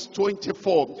from verse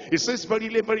 24. It says,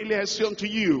 verily, verily, I say unto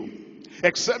you,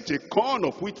 except a corn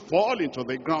of wheat fall into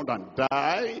the ground and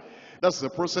die. That's the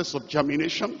process of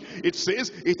germination. It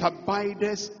says, it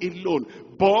abideth alone.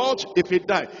 But if it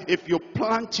die, if you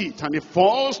plant it and it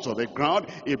falls to the ground,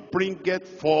 it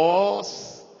bringeth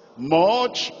forth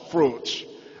much fruit.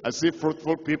 I see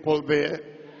fruitful people there.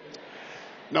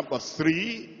 Number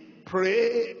three,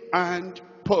 pray and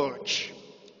purge.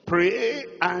 Pray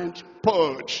and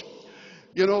purge.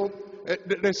 You know,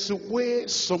 there's a way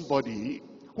somebody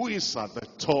who is at the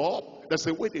top, there's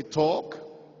a way they talk,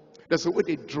 there's a way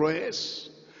they dress,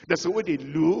 there's a way they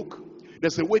look,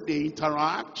 there's a way they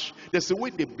interact, there's a way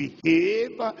they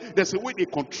behave, there's a way they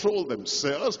control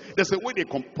themselves, there's a way they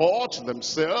comport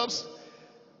themselves.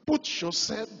 Put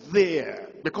yourself there,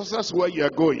 because that's where you are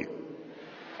going.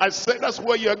 I said that's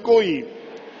where you are going.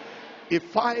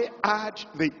 If I had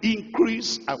the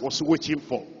increase I was waiting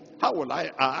for, how will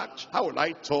I act? How will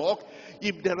I talk?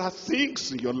 If there are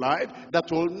things in your life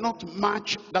that will not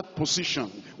match that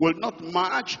position, will not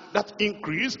match that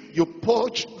increase, you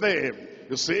purge them.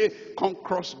 You say,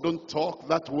 conquerors don't talk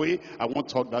that way, I won't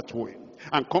talk that way.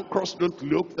 And conquerors don't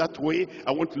look that way,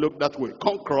 I won't look that way.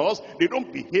 Conquerors, they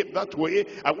don't behave that way,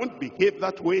 I won't behave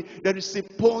that way. There is a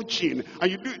purging,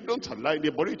 and you don't allow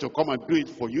anybody to come and do it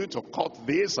for you, to cut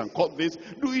this and cut this.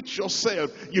 Do it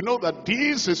yourself. You know that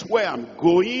this is where I'm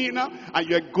going, and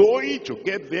you're going to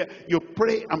get there. You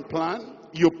pray and plan.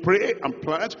 You pray and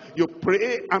plant, you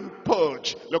pray and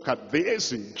purge. Look at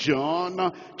this in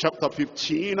John chapter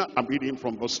 15. I'm reading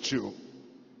from verse 2.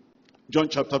 John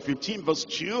chapter 15 verse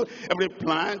 2. Every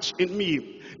plant in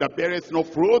me that beareth no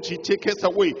fruit, he taketh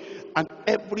away. And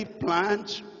every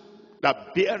plant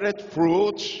that beareth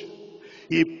fruit,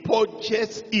 he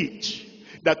purgeth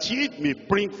it, that it may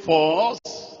bring forth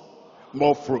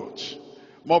more fruit.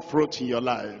 More fruit in your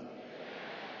life.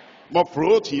 More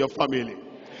fruit in your family.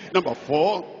 Number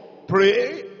 4,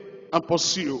 pray and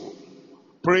pursue.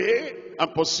 Pray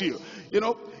and pursue. You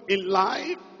know, in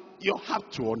life, you have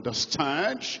to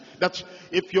understand that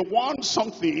if you want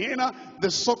something,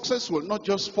 the success will not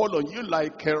just fall on you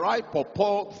like a ripe or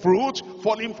poor fruit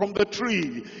falling from the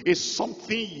tree. It's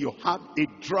something you have a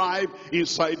drive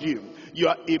inside you. You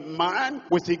are a man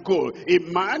with a goal, a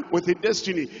man with a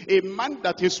destiny, a man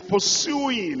that is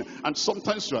pursuing. And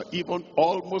sometimes you are even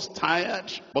almost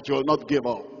tired, but you will not give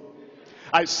up.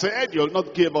 I said you'll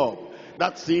not give up.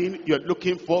 that thing you're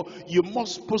looking for, you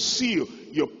must pursue.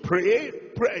 You pray,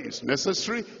 prayer is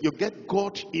necessary. You get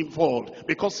God involved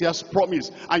because he has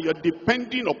promised, and you're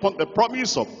depending upon the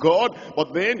promise of God.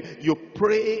 But then you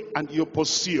pray and you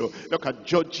pursue. Look at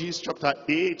Judges chapter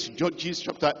 8. Judges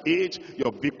chapter 8.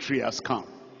 Your victory has come.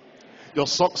 Your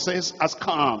success has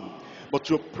come. But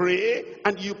you pray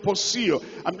and you pursue.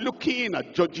 I'm looking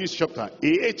at Judges chapter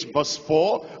 8 verse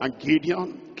 4. And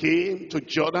Gideon came to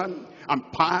Jordan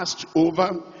and passed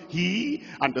over, he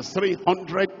and the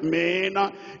 300 men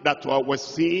that were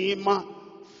with him.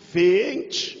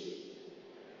 Faint.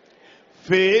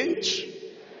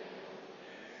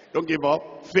 Don't give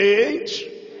up. Faint.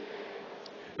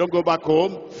 Don't go back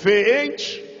home. Faint.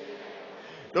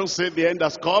 Don't say the end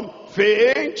has come.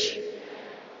 Faint.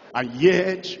 And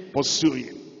yet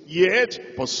pursuing.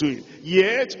 Yet pursuing.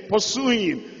 Yet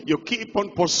pursuing. You keep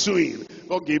on pursuing.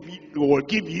 God will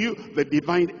give you the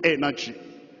divine energy,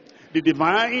 the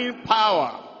divine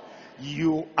power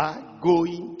you are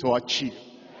going to achieve.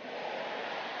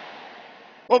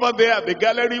 Over there at the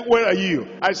gallery, where are you?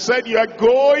 I said you are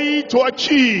going to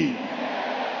achieve.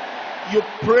 You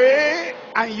pray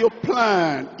and you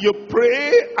plan. You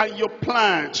pray and you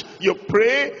plant. You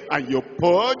pray and you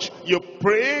purge. You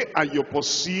pray and you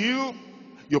pursue.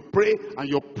 You pray and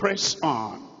you press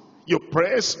on. You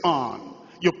press on.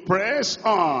 You press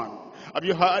on. Have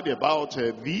you heard about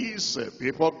these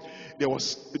people? They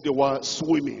were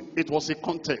swimming. It was a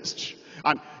contest.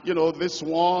 And you know, this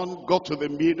one got to the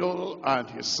middle and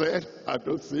he said, I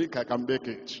don't think I can make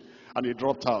it. And he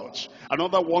dropped out.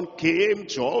 Another one came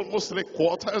to almost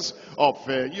 3/4 of,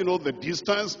 the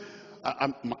distance.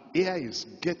 My air is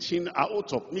getting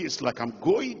out of me. It's like I'm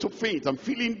going to faint. I'm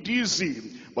feeling dizzy.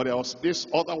 But there was this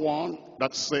other one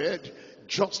that said,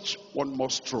 just one more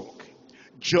stroke.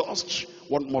 Just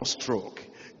one more stroke.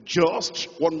 Just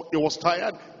one. He was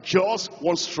tired. Just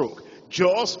one stroke.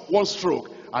 Just one stroke.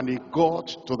 And he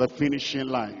got to the finishing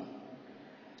line.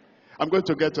 I'm going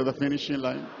to get to the finishing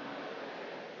line.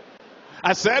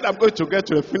 I said I'm going to get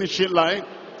to the finishing line.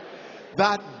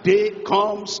 That day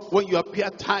comes when you appear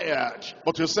tired,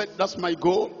 but you said that's my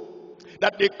goal.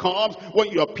 That day comes when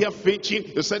you appear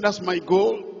fainting, you said that's my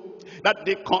goal. That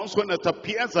day comes when it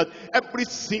appears that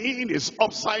everything is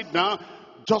upside down.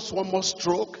 Just one more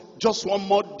stroke, just one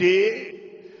more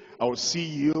day, I will see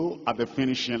you at the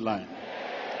finishing line.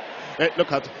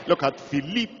 Look at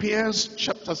Philippians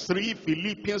chapter 3.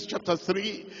 Philippians chapter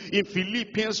 3. In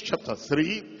Philippians chapter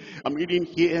 3, I'm reading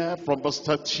here from verse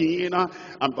 13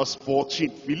 and verse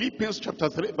 14. Philippians chapter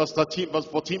 3, verse 13, verse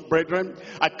 14. Brethren,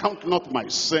 I count not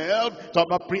myself to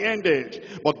have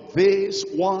apprehended, but this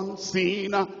one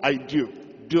thing I do.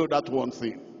 Do that one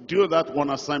thing. Do that one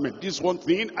assignment. This one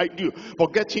thing I do.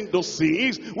 Forgetting those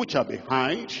things which are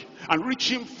behind, and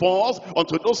reaching forth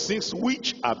unto those things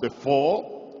which are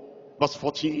before. Verse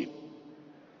 14.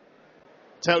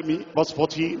 Tell me, verse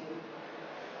 14.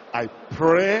 I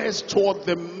press toward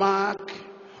the mark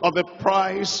of the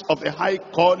prize of the high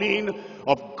calling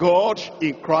of God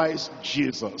in Christ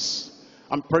Jesus.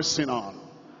 I'm pressing on.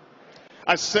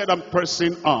 I said I'm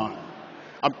pressing on.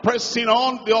 I'm pressing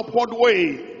on the upward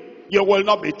way. You will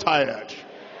not be tired.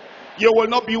 You will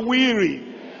not be weary.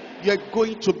 You're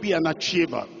going to be an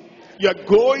achiever. You're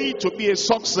going to be a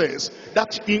success.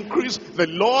 That increase the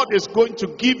Lord is going to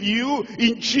give you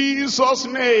in Jesus'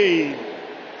 name.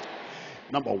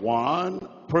 Number one,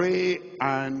 pray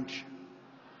and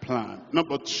plan.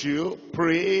 Number two,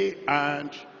 pray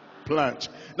and plant.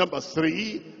 Number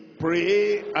three,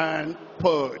 pray and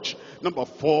purge. Number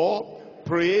four,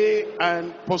 pray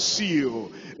and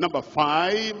pursue. Number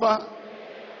five,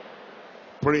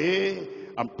 pray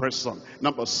and press on.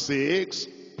 Number six,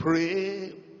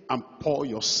 pray and pour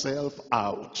yourself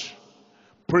out.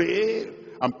 Pray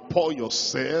and pour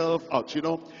yourself out. You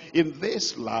know, in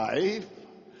this life,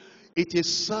 it is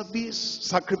service,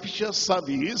 sacrificial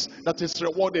service that is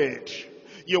rewarded.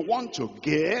 You want to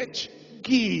get,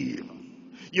 give.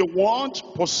 You want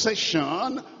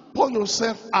possession, pour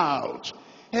yourself out.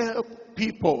 Help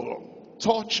people,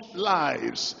 touch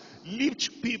lives,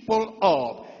 lift people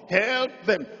up, help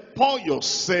them. Pour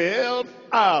yourself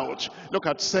out. Look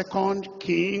at 2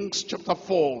 Kings chapter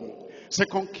 4.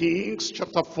 2 Kings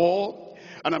chapter 4.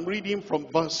 And I'm reading from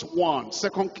verse 1.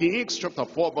 2 Kings chapter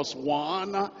 4 verse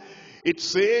 1. It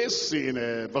says in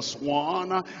verse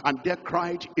 1, and there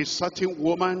cried a certain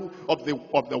woman of the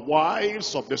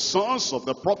wives of the sons of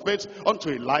the prophets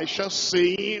unto Elisha,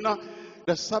 saying,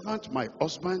 the servant my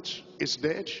husband is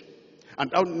dead,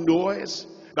 and thou knowest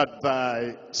that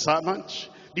thy servant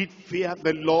did fear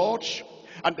the Lord,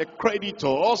 And the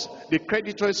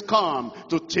creditors come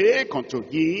to take unto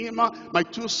him my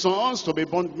 2 sons to be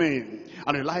bondmen.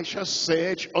 And Elisha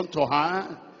said unto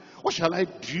her, what shall I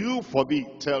do for thee?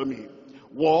 Tell me,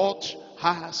 what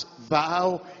hast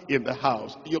thou in the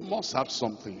house? You must have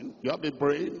something. You have a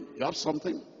brain, you have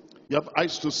something. You have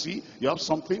eyes to see, you have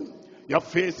something. You have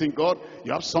faith in God,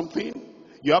 you have something.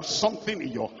 You have something in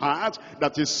your heart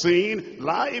that is saying,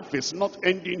 life is not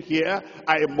ending here.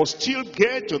 I must still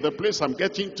get to the place I'm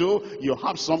getting to. You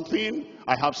have something,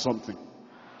 I have something.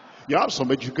 You have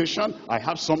some education, I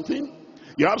have something.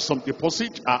 You have some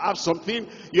deposit, I have something.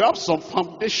 You have some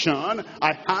foundation,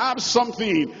 I have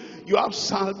something. You have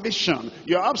salvation,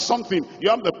 you have something. You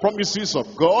have the promises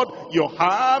of God, you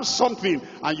have something.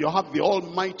 And you have the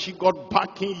Almighty God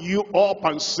backing you up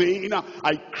and saying,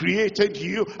 I created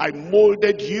you, I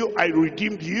molded you, I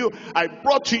redeemed you, I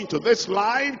brought you into this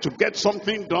life to get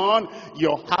something done.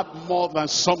 You have more than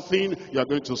something, you are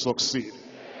going to succeed.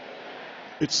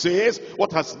 It says,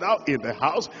 what hast thou in the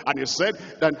house? And he said,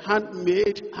 thine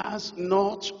handmaid has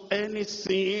not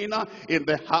anything in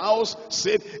the house,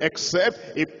 save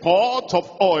except a pot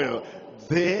of oil.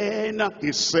 Then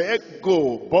he said,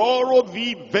 go, borrow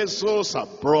thee vessels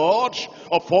abroad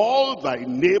of all thy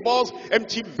neighbors,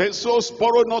 empty vessels,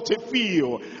 borrow not a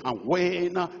few. And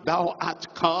when thou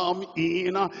art come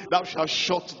in, thou shalt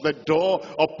shut the door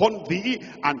upon thee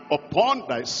and upon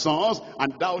thy sons,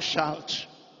 and thou shalt,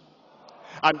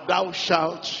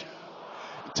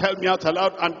 tell me out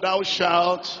aloud, and thou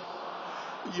shalt,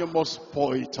 you must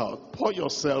pour it out, pour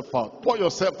yourself out, pour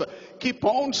yourself out. Keep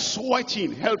on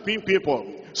sweating, helping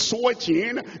people,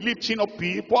 sweating, lifting up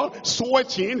people,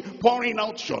 sweating, pouring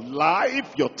out your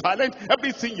life, your talent,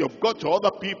 everything you've got to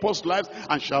other people's lives,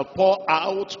 and shall pour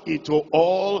out into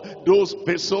all those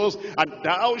vessels, and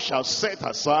thou shalt set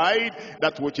aside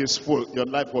that which is full. Your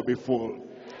life will be full.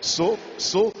 So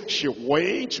she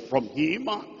went from him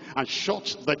and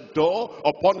shut the door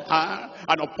upon her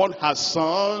and upon her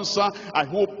sons, and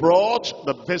who brought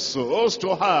the vessels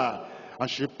to her.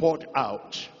 And she poured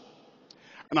out.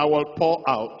 And I will pour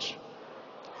out.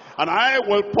 And I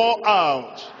will pour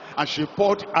out. And she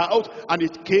poured out, and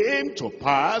it came to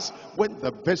pass when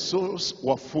the vessels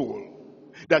were full,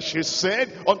 that she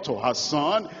said unto her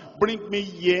son, bring me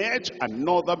yet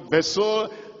another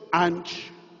vessel. And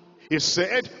he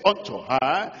said unto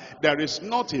her, there is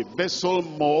not a vessel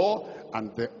more.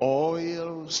 And the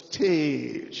oil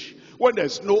stayed. When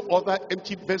there's no other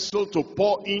empty vessel to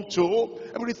pour into,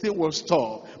 everything will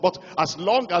stop. But as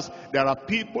long as there are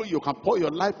people you can pour your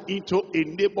life into, a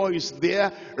neighbor is there,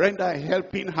 render a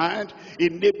helping hand, a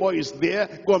neighbor is there,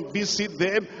 go and visit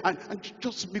them, and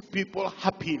just make people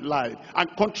happy in life,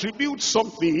 and contribute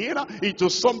something into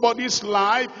somebody's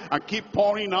life, and keep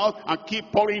pouring out, and keep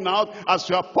pouring out. As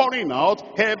you are pouring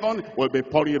out, heaven will be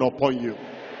pouring upon you.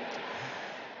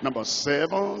 Number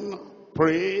 7,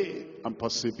 pray and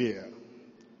persevere.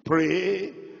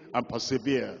 Pray and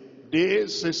persevere.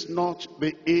 This is not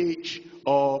the age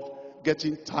of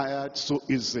getting tired so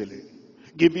easily,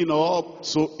 giving up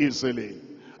so easily.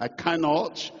 I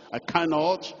cannot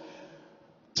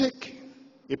take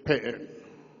a pen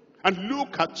and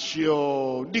look at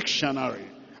your dictionary.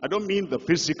 I don't mean the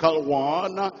physical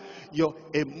one, your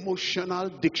emotional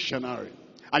dictionary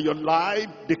and your life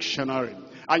dictionary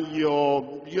and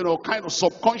your, kind of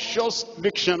subconscious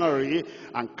dictionary,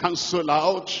 and cancel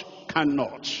out,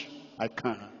 cannot. I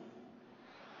can.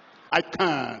 I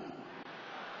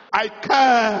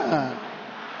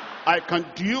can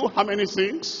do how many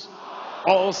things?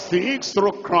 All things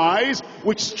through Christ,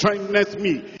 which strengtheneth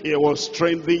me. It will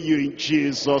strengthen you in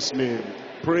Jesus' name.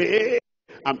 Pray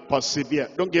and persevere.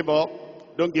 Don't give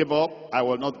up. Don't give up. I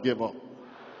will not give up.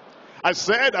 I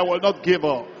said I will not give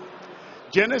up.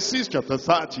 Genesis chapter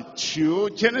 32.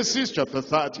 Genesis chapter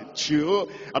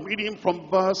 32. I'm reading from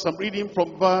verse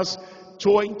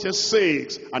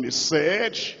 26. And he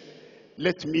said,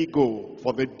 let me go,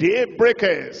 for the day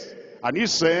breaketh. And he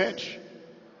said,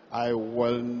 I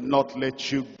will not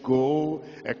let you go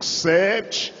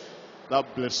except thou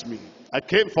bless me. I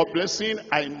came for blessing,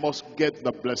 I must get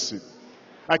the blessing.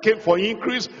 I came for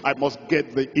increase, I must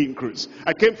get the increase.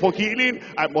 I came for healing,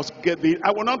 I must get the,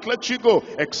 I will not let you go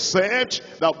except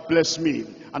thou bless me.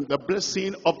 And the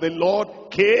blessing of the Lord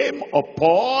came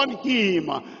upon him.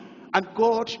 And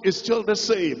God is still the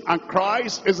same. And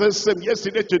Christ is the same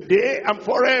yesterday, today, and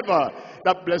forever.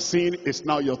 That blessing is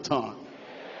now your turn.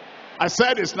 I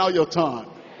said it's now your turn.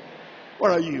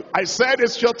 Where are you? I said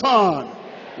it's your turn.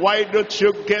 Why don't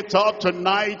you get up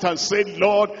tonight and say,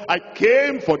 Lord, I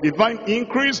came for divine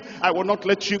increase. I will not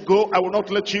let you go. I will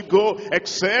not let you go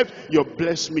except you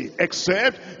bless me.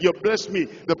 Except you bless me.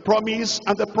 The promise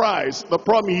and the price. The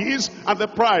promise and the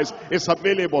price is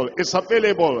available. It's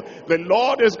available. The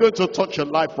Lord is going to touch your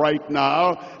life right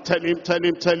now. Tell him, tell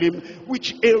him, tell him,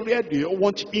 which area do you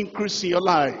want increase in your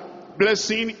life?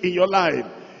 Blessing in your life.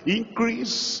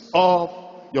 Increase of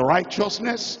your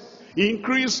righteousness,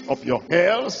 increase of your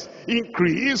health,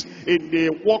 increase in the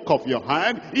work of your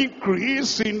hand,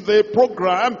 increase in the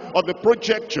program or the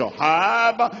project you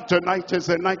have. Tonight is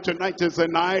the night, tonight is the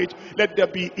night. Let there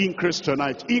be increase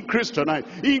tonight, increase tonight,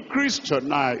 increase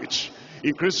tonight.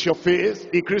 Increase your faith,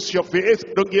 increase your faith,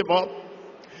 don't give up.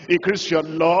 Increase your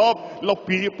love, love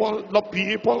people, love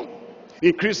people.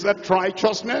 Increase that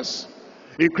righteousness,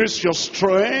 increase your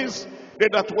strength. They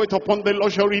that wait upon the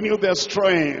Lord shall renew their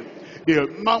strength. They'll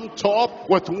mount up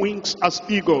with wings as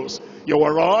eagles. You will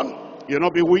run, you'll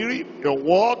not be weary. You'll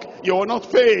walk, you will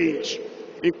not faint.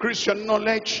 Increase your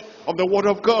knowledge of the word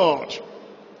of God.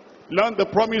 Learn the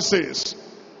promises.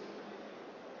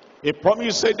 A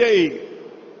promise a day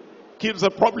keeps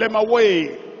the problem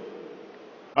away.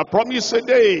 A promise a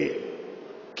day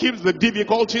keeps the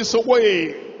difficulties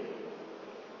away.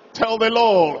 Tell the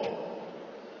Lord,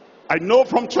 I know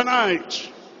from tonight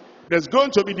there's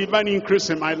going to be divine increase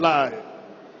in my life.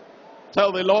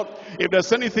 Tell the Lord, if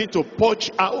there's anything to purge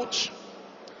out,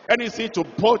 anything to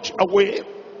purge away,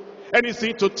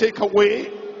 anything to take away,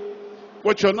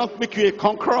 which will not make you a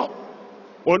conqueror,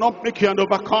 will not make you an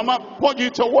overcomer, purge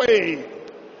it away.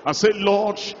 And say,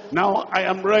 Lord, now I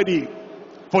am ready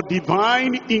for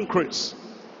divine increase.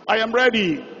 I am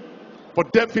ready for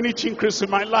definite increase in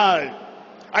my life.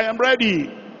 I am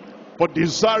ready for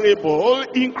desirable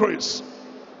increase.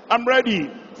 I'm ready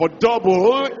for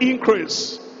double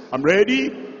increase. I'm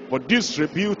ready for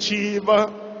distributive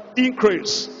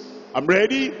increase. I'm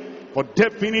ready for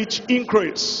definite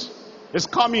increase. It's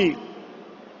coming.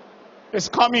 It's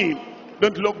coming.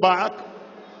 Don't look back.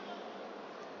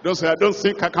 Don't say, I don't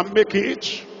think I can make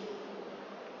it.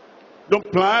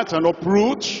 Don't plant and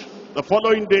uproot the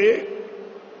following day.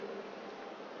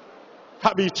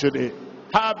 Have it today.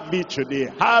 Have it today.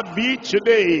 Have it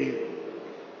today.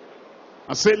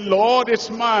 And say, Lord, it's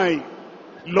mine.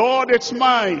 Lord, it's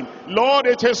mine. Lord,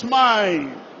 it is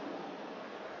mine.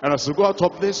 And as you go out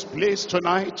of this place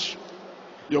tonight,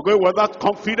 you're going with that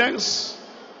confidence.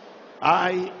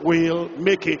 I will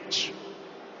make it.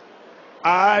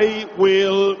 I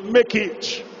will make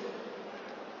it.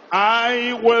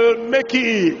 I will make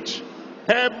it.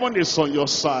 Heaven is on your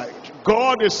side.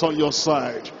 God is on your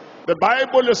side. The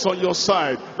Bible is on your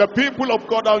side. The people of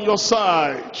God are on your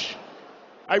side.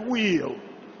 I will.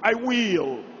 I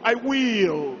will. I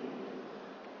will.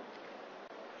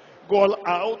 Go all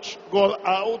out. Go all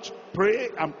out. Pray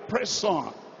and press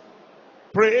on.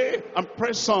 Pray and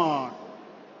press on.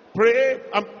 Pray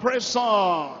and press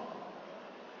on.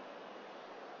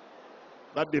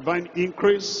 That divine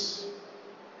increase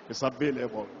is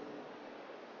available.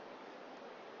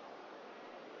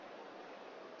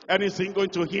 Anything going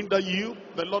to hinder you,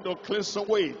 the Lord will cleanse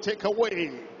away, take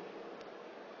away.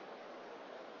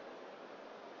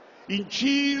 In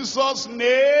Jesus'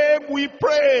 name we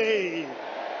pray.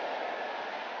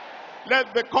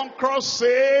 Let the conquerors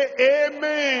say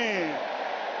amen.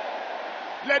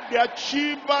 Let the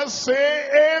achievers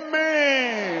say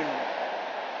amen.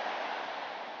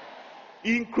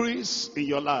 Increase in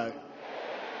your life.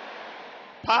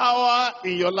 Power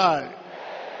in your life.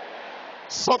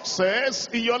 Success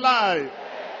in your life.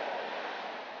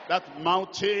 That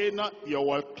mountain, you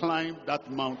will climb that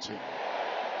mountain.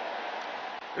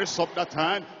 Raise up that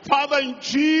hand. Father, in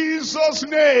Jesus'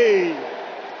 name,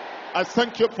 I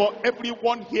thank you for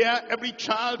everyone here, every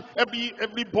child,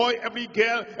 every boy, every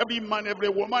girl, every man, every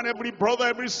woman, every brother,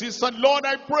 every sister. Lord,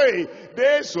 I pray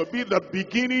this will be the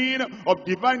beginning of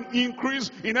divine increase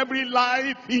in every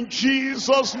life in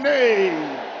Jesus'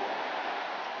 name.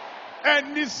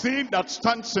 Anything that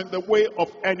stands in the way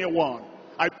of anyone,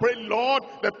 I pray, Lord,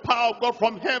 the power of God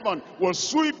from heaven will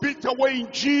sweep it away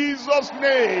in Jesus'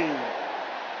 name.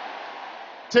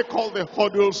 Take all the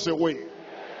hurdles away.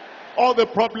 All the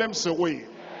problems away.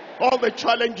 All the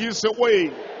challenges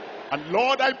away. And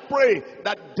Lord, I pray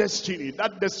that destiny,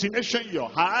 that destination you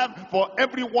have for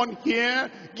everyone here,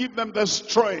 give them the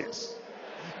strength.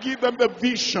 Give them the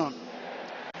vision.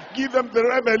 Give them the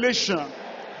revelation.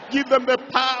 Give them the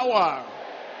power.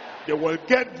 They will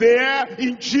get there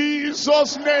in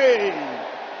Jesus' name.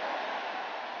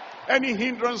 Any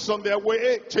hindrance on their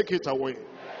way, take it away.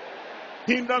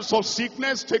 Hindrance of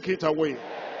sickness, take it away.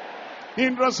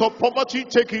 Hindrance of poverty,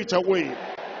 take it away.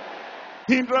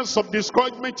 Hindrance of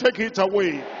discouragement, take it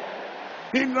away.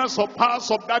 Hindrance of powers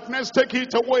of darkness, take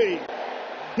it away.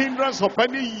 Hindrance of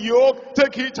any yoke,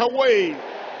 take it away.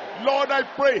 Lord, I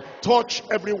pray, touch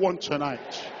everyone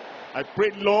tonight. I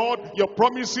pray, Lord, your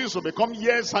promises will become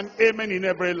yes and amen in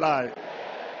every life.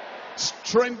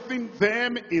 Strengthen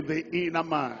them in the inner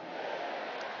man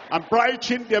and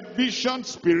brighten their vision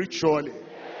spiritually.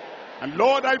 And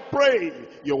Lord, I pray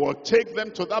you will take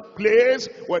them to that place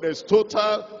where there's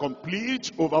total,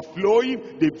 complete,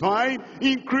 overflowing, divine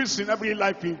increase in every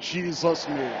life in Jesus'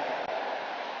 name.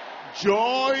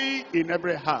 Joy in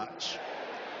every heart.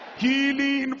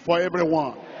 Healing for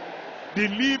everyone.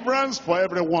 Deliverance for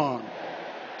everyone.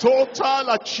 Total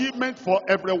achievement for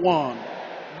everyone.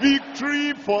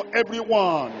 Victory for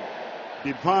everyone.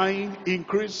 Divine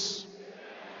increase.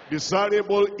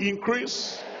 Desirable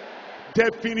increase.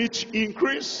 Definite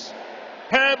increase.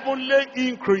 Heavenly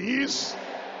increase.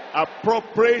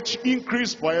 Appropriate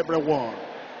increase for everyone.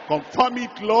 Confirm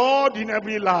it, Lord, in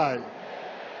every life.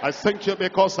 I thank you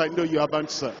because I know you have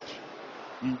answered.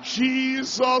 In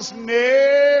Jesus'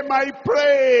 name I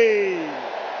pray.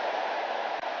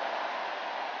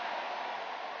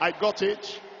 I got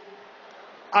it.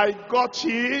 I got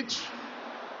it.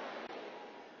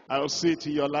 I'll see it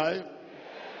in your life.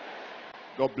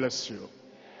 God bless you.